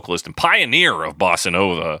 guitarist, vocalist, and pioneer of bossa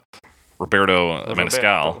nova, Roberto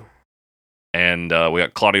Menescal. And we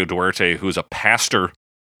got Claudio Duarte, who's a pastor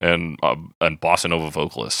and bossa nova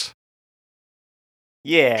vocalist.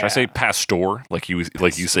 Yeah. Should I say pastor? Like you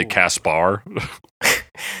say Caspar?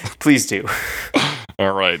 Please do.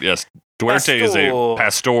 All right, yes. Duarte is a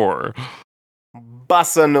pastor.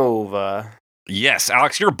 Bossa nova. Yes,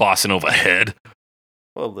 Alex, you're a bossa nova head.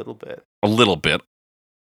 Well, a little bit. A little bit.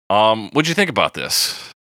 What'd you think about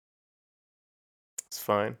this? It's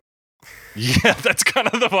fine. Yeah, that's kind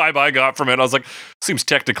of the vibe I got from it. I was like, seems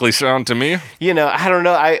technically sound to me. You know, I don't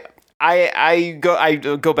know. I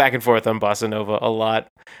go back and forth on bossa nova a lot.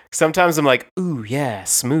 Sometimes I'm like, ooh, yeah,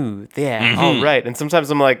 smooth, yeah, all right. And sometimes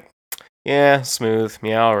I'm like, yeah, smooth,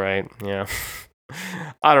 yeah, all right, yeah.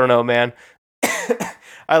 I don't know, man.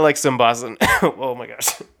 I like some bossa. Oh my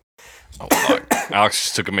gosh. Oh, fuck. Alex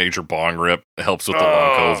just took a major bong rip. It helps with the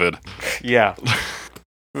long COVID. Yeah.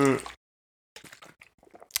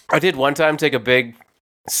 I did one time take a big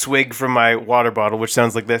swig from my water bottle, which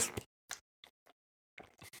sounds like this.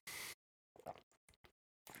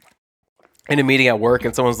 In a meeting at work,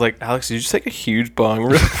 and someone's like, "Alex, did you just take a huge bong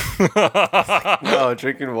rip?" No,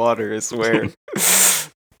 drinking water, I swear.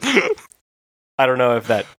 I don't know if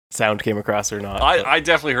that sound came across or not. I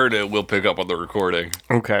definitely heard it. We'll pick up on the recording.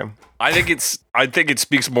 Okay. I think it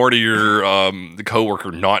speaks more to your the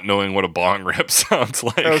coworker not knowing what a bong rip sounds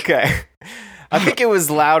like. Okay. I think it was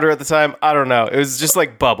louder at the time. I don't know. It was just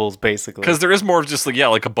like bubbles, basically. Because there is more of just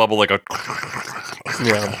like a bubble, like a.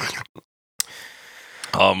 Yeah.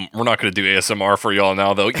 We're not going to do ASMR for y'all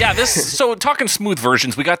now, though. Yeah, so talking smooth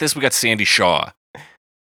versions, we got this. We got Sandy Shaw.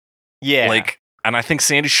 Yeah. And I think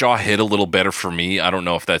Sandy Shaw hit a little better for me. I don't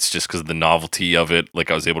know if that's just because of the novelty of it. Like,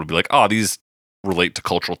 I was able to be like, oh, these relate to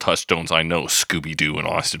cultural touchstones I know, Scooby-Doo and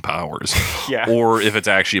Austin Powers. Yeah. Or if it's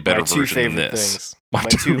actually a better My two version than favorite this. things. My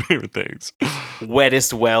two favorite things.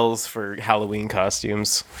 Wettest wells for Halloween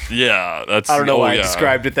costumes. Yeah, that's. I don't know why I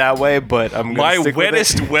described it that way, but I'm my gonna stick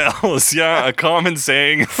wettest with wells. Yeah, a common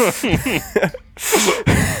saying.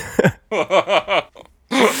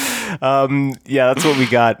 Yeah, that's what we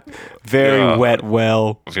got. Very wet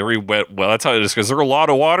well. Very wet well. That's how it is. Because there a lot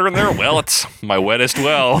of water in there? Well, it's my wettest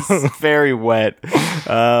well. Very wet.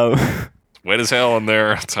 Wet as hell in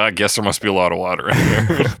there. So I guess there must be a lot of water in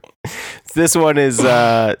there. This one is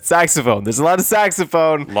saxophone. There's a lot of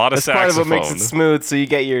saxophone. A lot of That's part of what makes it saxophone. smooth, so you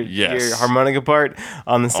get your harmonica part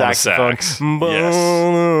on the saxophone. sax.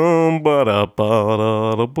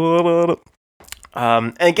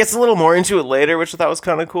 And it gets a little more into it later, which I thought was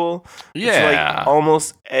kind of cool. It's like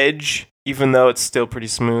almost edge, even though it's still pretty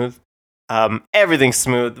smooth. Everything's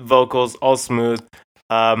smooth. Vocals, all smooth.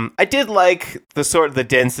 I did like the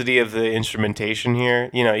density of the instrumentation here.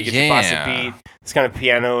 You know, you get the bossa beat. It's kind of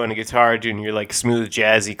piano and a guitar doing your like smooth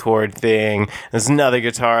jazzy chord thing. There's another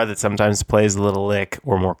guitar that sometimes plays a little lick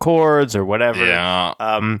or more chords or whatever. Yeah.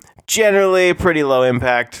 Generally pretty low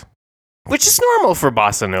impact, which is normal for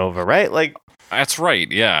bossa nova, right? Like that's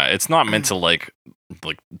right. Yeah, it's not meant to like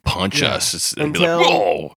punch us. It's be like, Until-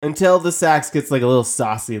 whoa. until the sax gets like a little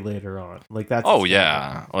saucy later on. Like that's Oh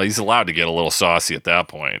yeah. Well, he's allowed to get a little saucy at that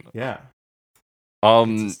point. yeah.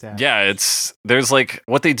 It's established. Yeah, there's like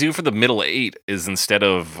what they do for the middle 8 is instead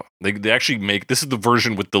of they actually make this is the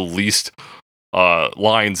version with the least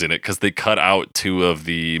lines in it because they cut out 2 of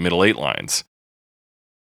the middle 8 lines.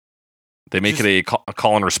 They make it a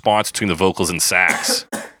call and response between the vocals and sax.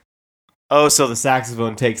 Oh, so the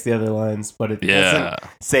saxophone takes the other lines, but it doesn't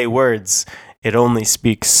say words. It only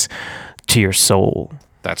speaks to your soul.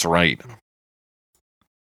 That's right.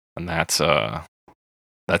 And that's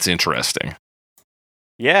interesting.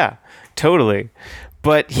 Yeah, totally.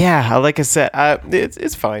 But yeah, like I said,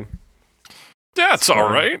 it's fine. Yeah, it's all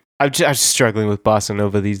right. I'm just struggling with bossa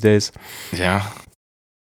nova these days. Yeah.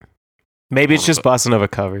 Maybe it's just bossa nova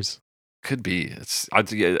covers. Could be. I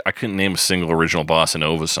couldn't name a single original bossa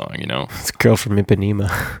nova song, you know. It's Girl from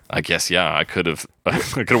Ipanema. I guess I could have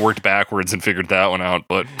worked backwards and figured that one out,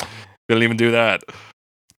 but didn't even do that.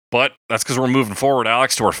 But that's because we're moving forward,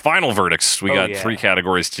 Alex, to our final verdicts. We got 3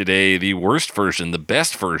 categories today: the worst version, the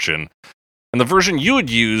best version, and the version you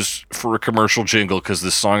would use for a commercial jingle. Because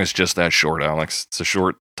this song is just that short, Alex. It's a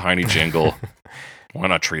short, tiny jingle. Why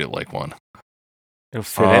not treat it like one? It'll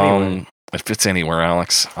fit anywhere. It fits anywhere,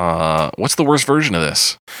 Alex. What's the worst version of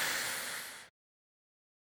this?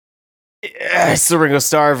 It's the Ringo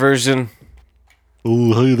Starr version.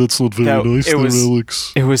 Oh, hey, that's not very nice there,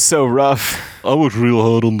 Alex. It was so rough. I worked real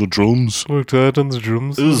hard on the drums. Worked hard on the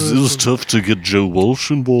drums. It was tough to get Joe Walsh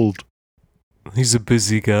involved. He's a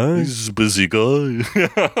busy guy. He's a busy guy.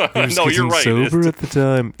 No, you're right. Sober at the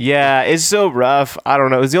time. Yeah, it's so rough. I don't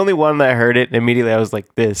know. It was the only one that I heard it, and immediately I was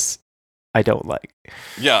like, this I don't like.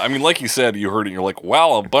 Yeah, I mean, like you said, you heard it, and you're like,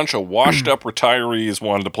 wow, a bunch of washed-up retirees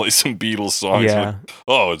wanted to play some Beatles songs. Yeah. Like,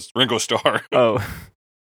 oh, it's Ringo Starr. Oh.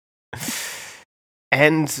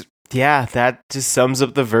 And yeah, that just sums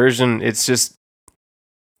up the version. It's just,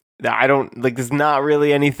 I don't, like, there's not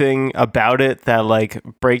really anything about it that, like,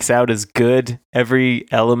 breaks out as good. Every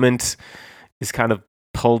element is kind of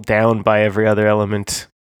pulled down by every other element.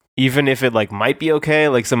 Even if it, like, might be okay,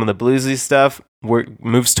 like some of the bluesy stuff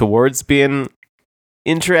moves towards being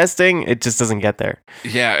interesting, it just doesn't get there.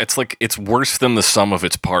 Yeah, it's like, it's worse than the sum of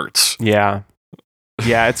its parts. Yeah.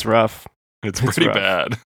 Yeah, it's rough. It's pretty rough.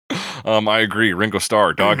 bad. I agree. Ringo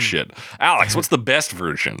Starr, dog shit. Alex, what's the best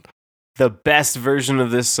version? The best version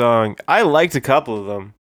of this song. I liked a couple of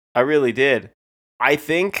them. I really did. I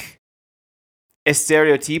think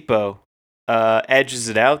Estereotipo edges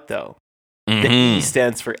it out, though. The E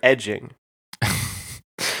stands for edging.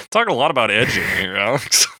 Talking a lot about edging here,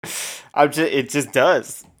 Alex. It just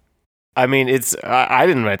does. I mean, I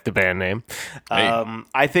didn't write the band name. Hey.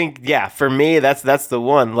 I think, for me, that's the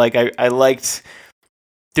one. Like, I liked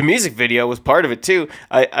the music video was part of it too.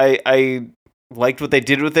 I liked what they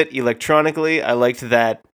did with it electronically. I liked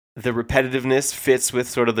that the repetitiveness fits with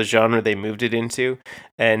sort of the genre they moved it into,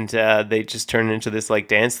 and they just turned it into this like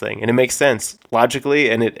dance thing, and it makes sense logically,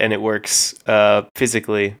 and it works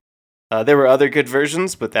physically. There were other good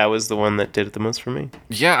versions, but that was the one that did it the most for me.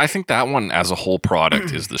 Yeah, I think that one as a whole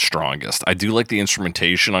product is the strongest. I do like the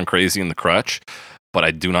instrumentation on Crazy in the Crutch, but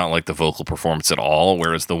I do not like the vocal performance at all,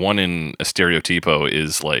 whereas the one in Stereotypo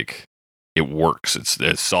is like, it works.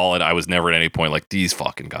 It's solid. I was never at any point like, these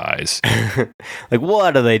fucking guys. Like,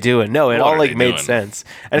 what are they doing? No, it What all are like they made doing? sense.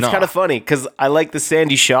 And it's No. kind of funny because I like the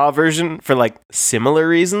Sandy Shaw version for like similar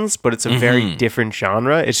reasons, but it's a very different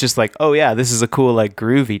genre. It's just like, oh yeah, this is a cool like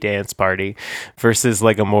groovy dance party versus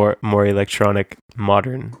like a more electronic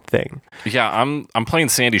modern thing. Yeah, I'm playing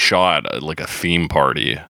Sandy Shaw at like a theme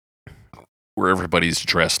party where everybody's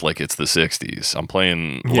dressed like it's the 60s. I'm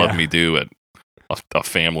playing Love Me Do at a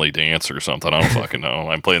family dance or something. I don't fucking know.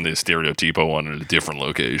 I'm playing the Stereotypo one at a different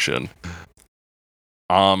location.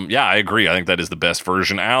 Yeah, I agree. I think that is the best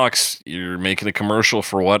version. Alex, you're making a commercial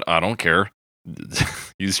for what? I don't care.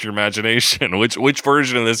 Use your imagination. Which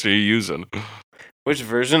version of this are you using? Which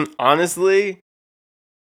version? Honestly,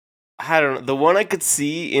 I don't know. The one I could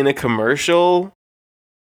see in a commercial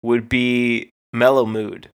would be Mellow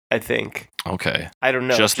Mood, I think. Okay. I don't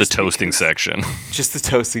know. Just the toasting because- section. Just the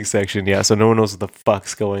toasting section, yeah, so no one knows what the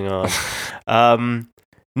fuck's going on.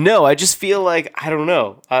 No, I just feel like, I don't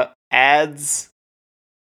know, ads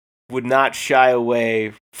would not shy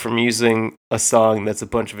away from using a song that's a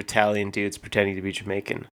bunch of Italian dudes pretending to be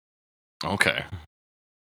Jamaican. Okay.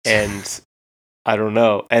 And I don't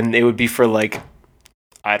know. And it would be for like,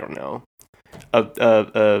 I don't know,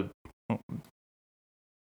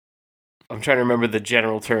 I'm trying to remember the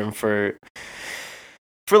general term for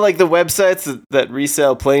like the websites that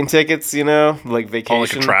resell plane tickets, you know, like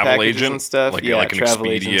vacation travel packages agent? and stuff. Like- yeah, like an travel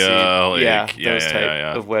Expedia, agency. like- those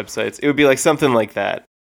type of websites. It would be like something like that.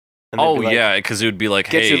 And they'd Oh, be like, yeah, because it would be like,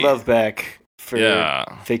 get hey, your love back for yeah,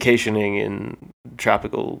 vacationing in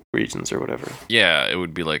tropical regions or whatever. yeah, it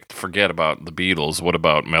would be like, forget about the Beatles. What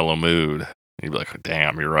about Mellow Mood? And you'd be like,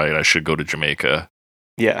 damn, you're right. I should go to Jamaica.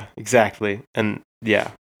 Yeah, exactly. And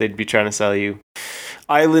yeah, they'd be trying to sell you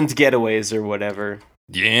island getaways or whatever.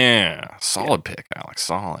 Yeah, solid pick, Alex.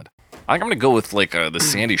 Solid. I think I'm gonna go with like the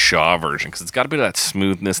Sandy Shaw version because it's got a bit of that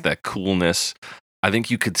smoothness, that coolness. I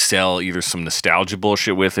think you could sell either some nostalgia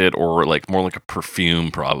bullshit with it, or like more like a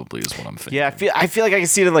perfume. Probably is what I'm thinking. Yeah, I feel like I can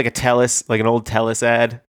see it in like a TELUS, like an old TELUS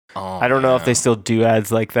ad. Oh, I don't know if they still do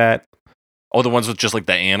ads like that. Oh, the ones with just like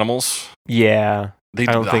the animals. Yeah, They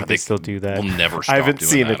I don't think they they still do that. will never. Stop I haven't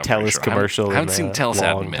doing seen that, a I'm pretty TELUS sure. commercial I haven't in seen a TELUS ad in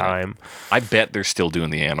a long minute. time. I bet they're still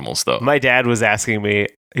doing the animals though. My dad was asking me,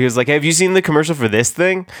 he was like, have you seen the commercial for this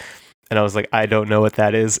thing? And I was like, I don't know what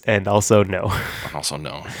that is, and also no. And also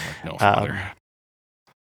no, no father.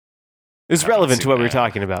 It's Haven't relevant seen to what we're that.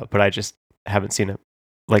 talking about, but I just haven't seen a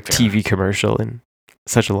like Fair. TV commercial in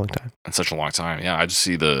such a long time. In such a long time. Yeah, I just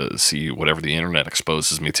see whatever the internet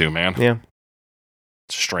exposes me to, man. Yeah.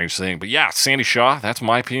 It's a strange thing. But yeah, Sandy Shaw, that's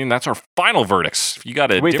my opinion. That's our final verdicts. If you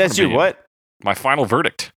got a Wait, different that's your opinion- what? My final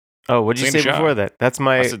verdict. Oh, what did you Sandy say Shaw. before that? That's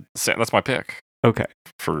my That's my pick okay.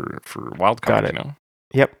 for wild Got card, it. you know?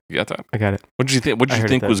 Yep, You got that? I got it. What did you think? What I did you heard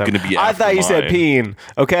think that was time. going to be I after thought you said mine? peen.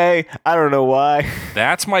 Okay, I don't know why.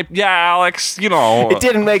 That's my Alex. You know, It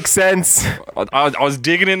didn't make sense. I was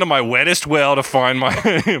digging into my wettest well to find my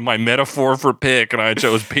my metaphor for pick, and I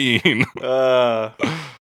chose peen.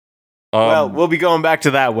 Well, we'll be going back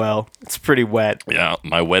to that well. It's pretty wet. Yeah,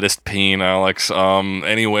 my wettest peen, Alex.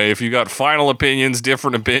 Anyway, if you got final opinions,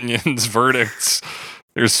 different opinions, verdicts,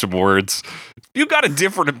 there's some words. If you got a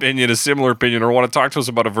different opinion, a similar opinion, or want to talk to us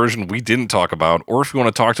about a version we didn't talk about, or if you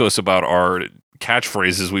want to talk to us about our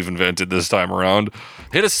catchphrases we've invented this time around,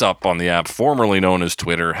 hit us up on the app formerly known as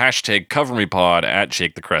Twitter, hashtag CoverMePod, at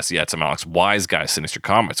Shake the Cressy, at some Alex Wise Guy. Send us your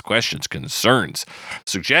comments, questions, concerns,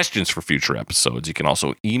 suggestions for future episodes. You can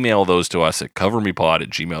also email those to us at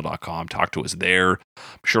covermepod@gmail.com. Talk to us there. Be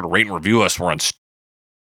sure to rate and review us. We're on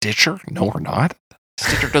Stitcher? No, we're not.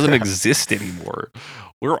 Stitcher doesn't exist anymore.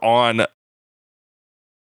 We're on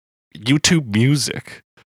YouTube Music,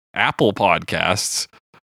 Apple Podcasts,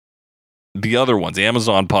 the other ones,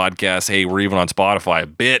 Amazon Podcasts. Hey, we're even on Spotify a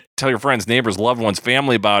bit. Tell your friends, neighbors, loved ones,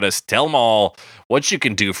 family about us. Tell them all what you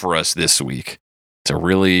can do for us this week to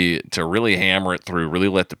really hammer it through, really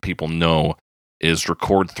let the people know, is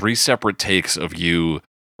record 3 separate takes of you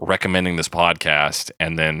recommending this podcast,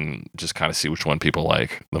 and then just kind of see which one people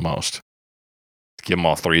like the most. Give them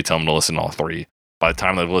all 3, tell them to listen to all 3. By the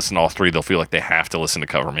time they've listened to all 3, they'll feel like they have to listen to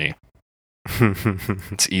Cover Me.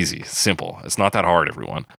 It's easy, simple. It's not that hard,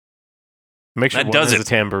 everyone. Make sure That one does has it. a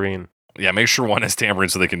tambourine. Yeah, make sure one has tambourine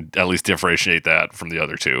so they can at least differentiate that from the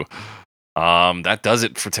other 2. That does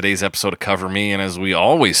it for today's episode of Cover Me. And as we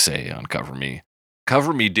always say on Cover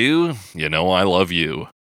Me do, you know I love you.